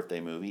my birthday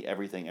movie,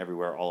 Everything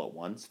Everywhere All at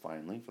Once,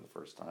 finally, for the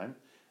first time.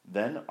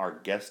 Then our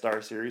guest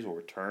star series will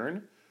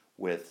return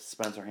with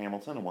Spencer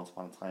Hamilton and Once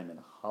Upon a Time in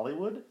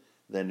Hollywood.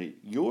 Then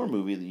your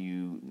movie that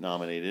you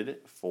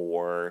nominated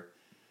for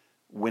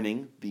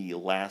winning the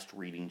last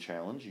reading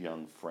challenge,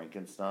 Young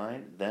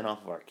Frankenstein. Then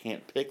off of our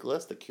can't pick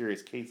list, The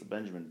Curious Case of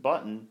Benjamin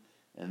Button.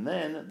 And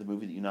then the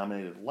movie that you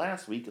nominated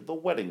last week, The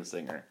Wedding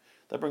Singer.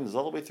 That brings us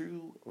all the way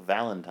through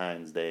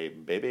Valentine's Day,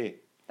 baby.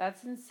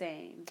 That's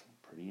insane.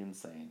 Pretty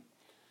insane.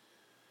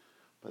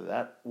 But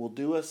that will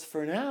do us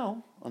for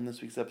now on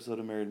this week's episode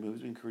of Married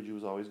Movies. We encourage you,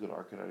 as always, go to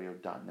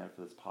arcadeaudio.net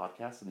for this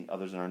podcast and the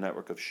others in our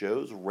network of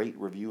shows. Rate,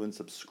 review, and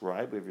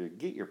subscribe wherever you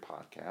get your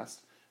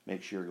podcast.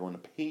 Make sure you're going to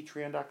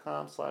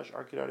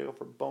patreon.com/arcadeaudio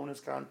for bonus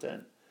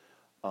content.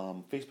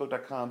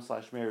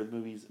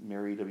 Facebook.com/marriedmovies,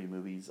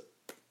 MaryWMovies,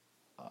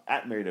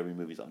 at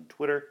MaryWMovies on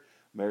Twitter,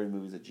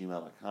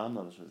 marriedmovies@gmail.com.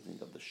 Let us know what you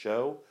think of the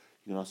show.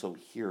 You can also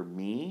hear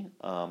me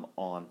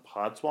on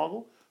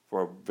Podswoggle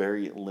for a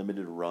very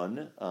limited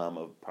run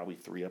of probably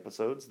 3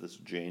 episodes this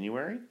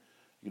January.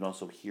 You can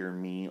also hear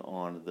me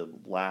on the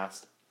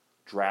last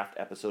draft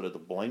episode of The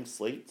Blank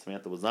Slate.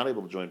 Samantha was not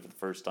able to join for the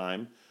first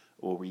time,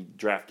 where we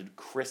drafted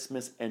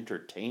Christmas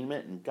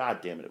entertainment, and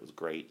god damn it, it was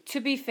great. To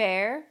be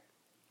fair,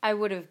 I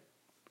would have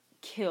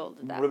killed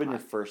that. What would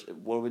have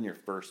been your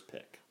first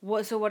pick?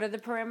 So what are the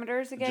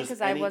parameters again? Just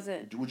Because I any-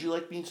 wasn't. Would you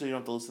like me, so you don't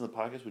have to listen to the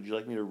podcast, would you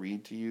like me to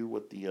read to you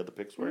what the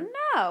picks were?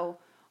 No.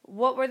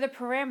 What were the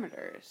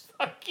parameters?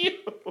 Fuck you.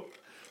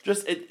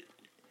 Just it.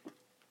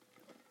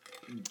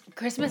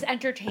 Christmas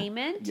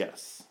entertainment?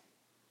 Yes.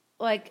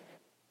 Like,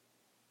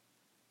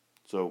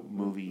 So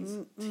movies,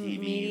 TVs,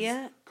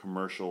 media?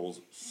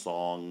 commercials,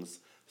 songs.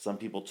 Some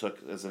people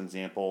took, as an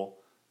example,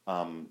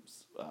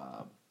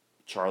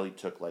 Charlie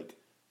took like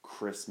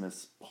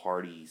Christmas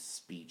party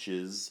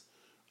speeches.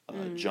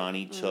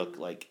 Johnny took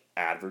like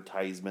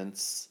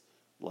advertisements.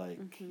 Like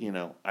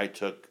I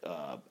took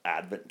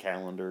advent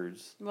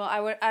calendars. well,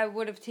 I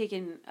would have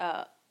taken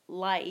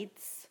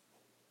lights.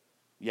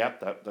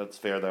 Yep, that's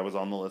fair. That was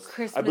on the list. I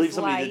Christmas believe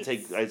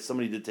lights.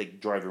 somebody did take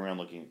driving around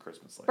looking at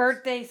Christmas lights.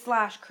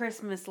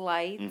 Birthday/Christmas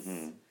lights.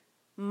 Mm-hmm.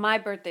 My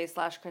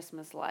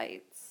birthday/Christmas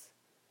lights,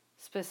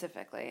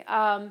 specifically.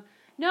 No,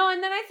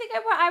 and then I think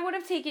I would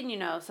have taken,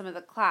 some of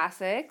the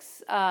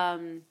classics.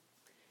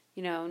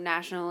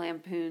 National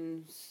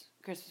Lampoon's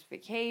Christmas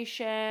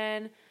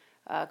Vacation,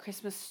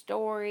 Christmas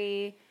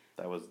Story.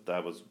 That was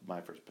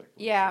my first pick.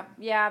 Yeah,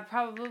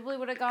 probably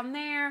would have gone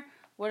there.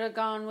 Would have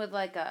gone with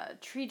like a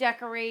tree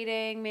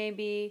decorating,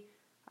 maybe.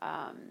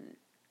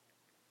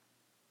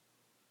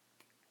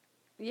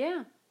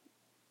 Yeah.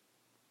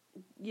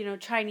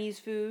 Chinese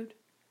food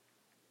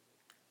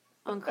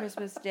on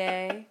Christmas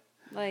Day.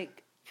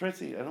 Like,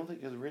 Tracy, I don't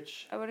think it's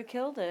Rich. I would have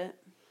killed it.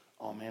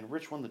 Oh man,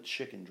 Rich won the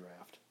chicken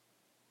draft.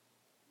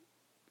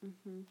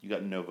 You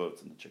got no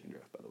votes in the chicken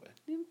draft, by the way.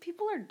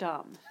 People are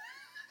dumb.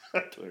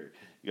 Twitter,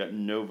 you got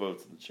no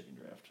votes in the chicken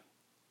draft.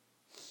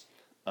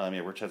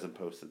 Yeah, Rich hasn't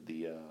posted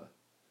the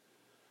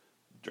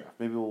draft.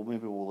 Maybe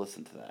we'll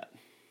listen to that.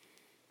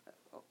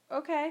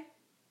 Okay.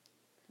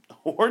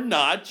 Or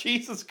not.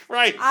 Jesus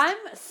Christ. I'm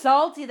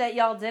salty that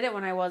y'all did it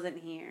when I wasn't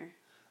here.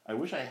 I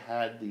wish I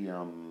had the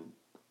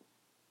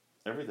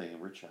everything.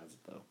 Rich has it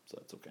though, so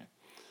that's okay.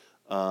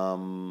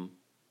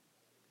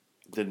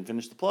 Didn't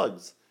finish the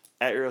plugs.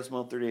 At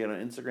Eurosmell38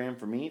 on Instagram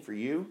for me, for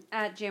you.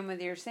 At Jam with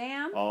Your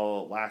Sam.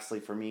 Lastly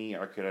for me,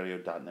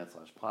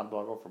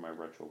 arcadeaudio.net/podblogger for my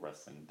retro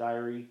wrestling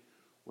diary.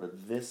 Where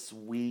this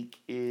week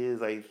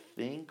is, I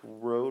think,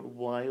 Road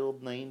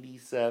Wild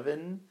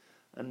 97.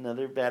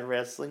 Another bad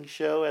wrestling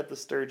show at the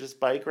Sturgis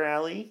Bike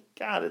Rally.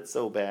 God, it's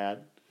so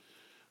bad.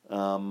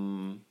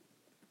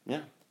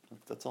 Yeah,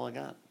 that's all I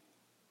got.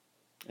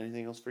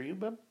 Anything else for you,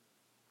 Beb?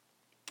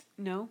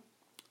 No.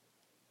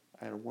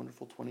 I had a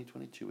wonderful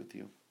 2022 with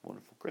you.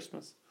 Wonderful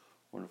Christmas,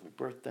 wonderful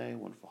birthday,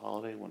 wonderful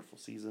holiday, wonderful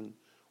season,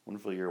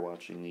 wonderful year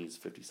watching these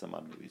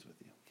 50-some-odd movies with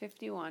you.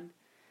 51.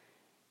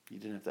 You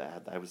didn't have to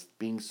add that. I was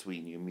being sweet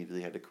and you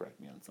immediately had to correct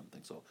me on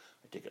something. So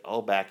I take it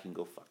all back and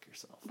go fuck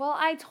yourself. Well,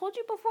 I told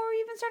you before we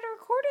even started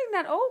recording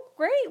that, oh,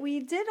 great, we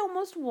did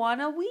almost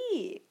one a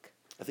week.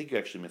 I think you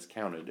actually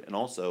miscounted. And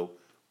also,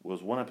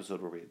 was one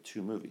episode where we had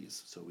 2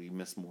 movies, so we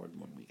missed more than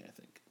 1 week, I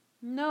think.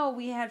 No,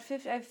 we had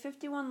I have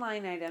 51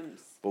 line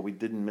items. But we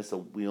didn't miss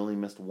we only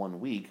missed 1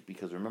 week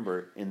because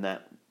remember in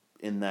that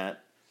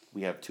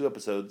we have 2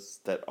 episodes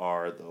that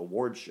are the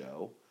award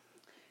show.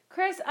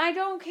 Chris, I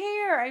don't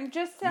care. I'm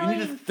just telling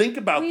You need to think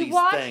about these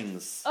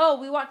things. Oh,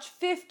 we watched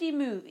 50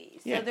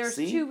 movies. Yeah, so there's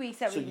see? 2 weeks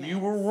that we So missed. you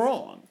were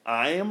wrong.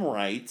 I am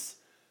right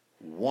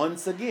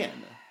once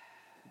again.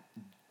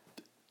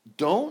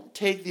 Don't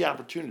take the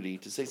opportunity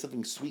to say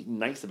something sweet and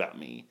nice about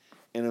me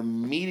and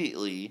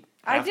immediately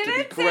have to be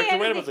didn't say correct or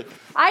right about anything. it.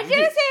 I You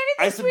didn't did. say anything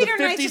I said sweet the or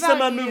nice 50 about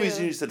some odd you. movies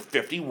and you said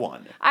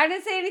 51. I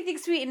didn't say anything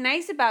sweet and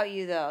nice about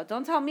you, though.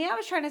 Don't tell me I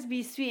was trying to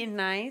be sweet and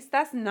nice.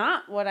 That's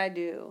not what I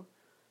do.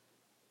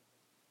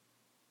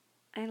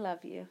 I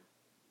love you.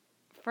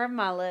 For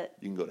mullet.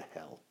 You can go to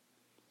hell.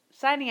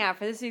 Signing out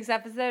for this week's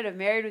episode of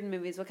Married with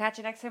Movies. We'll catch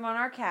you next time on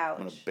our couch.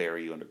 I'm going to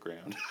bury you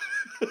underground.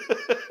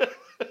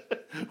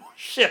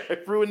 Shit, I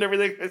ruined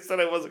everything I said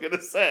I wasn't going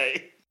to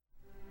say.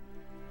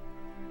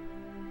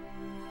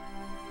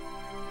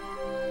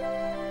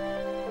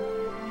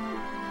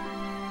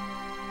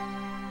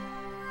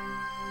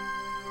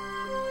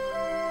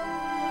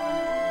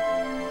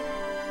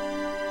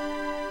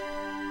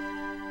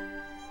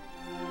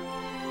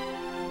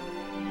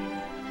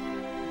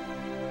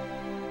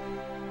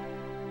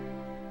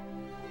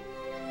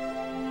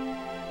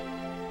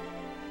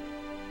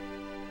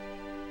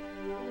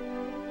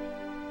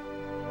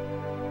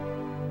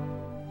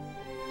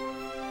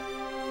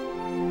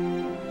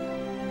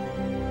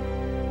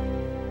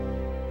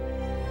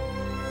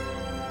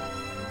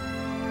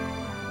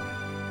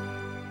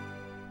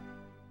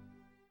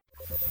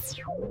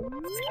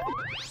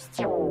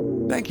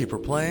 Thank you for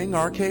playing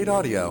Arcade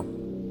Audio.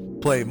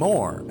 Play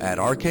more at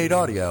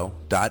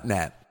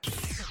arcadeaudio.net.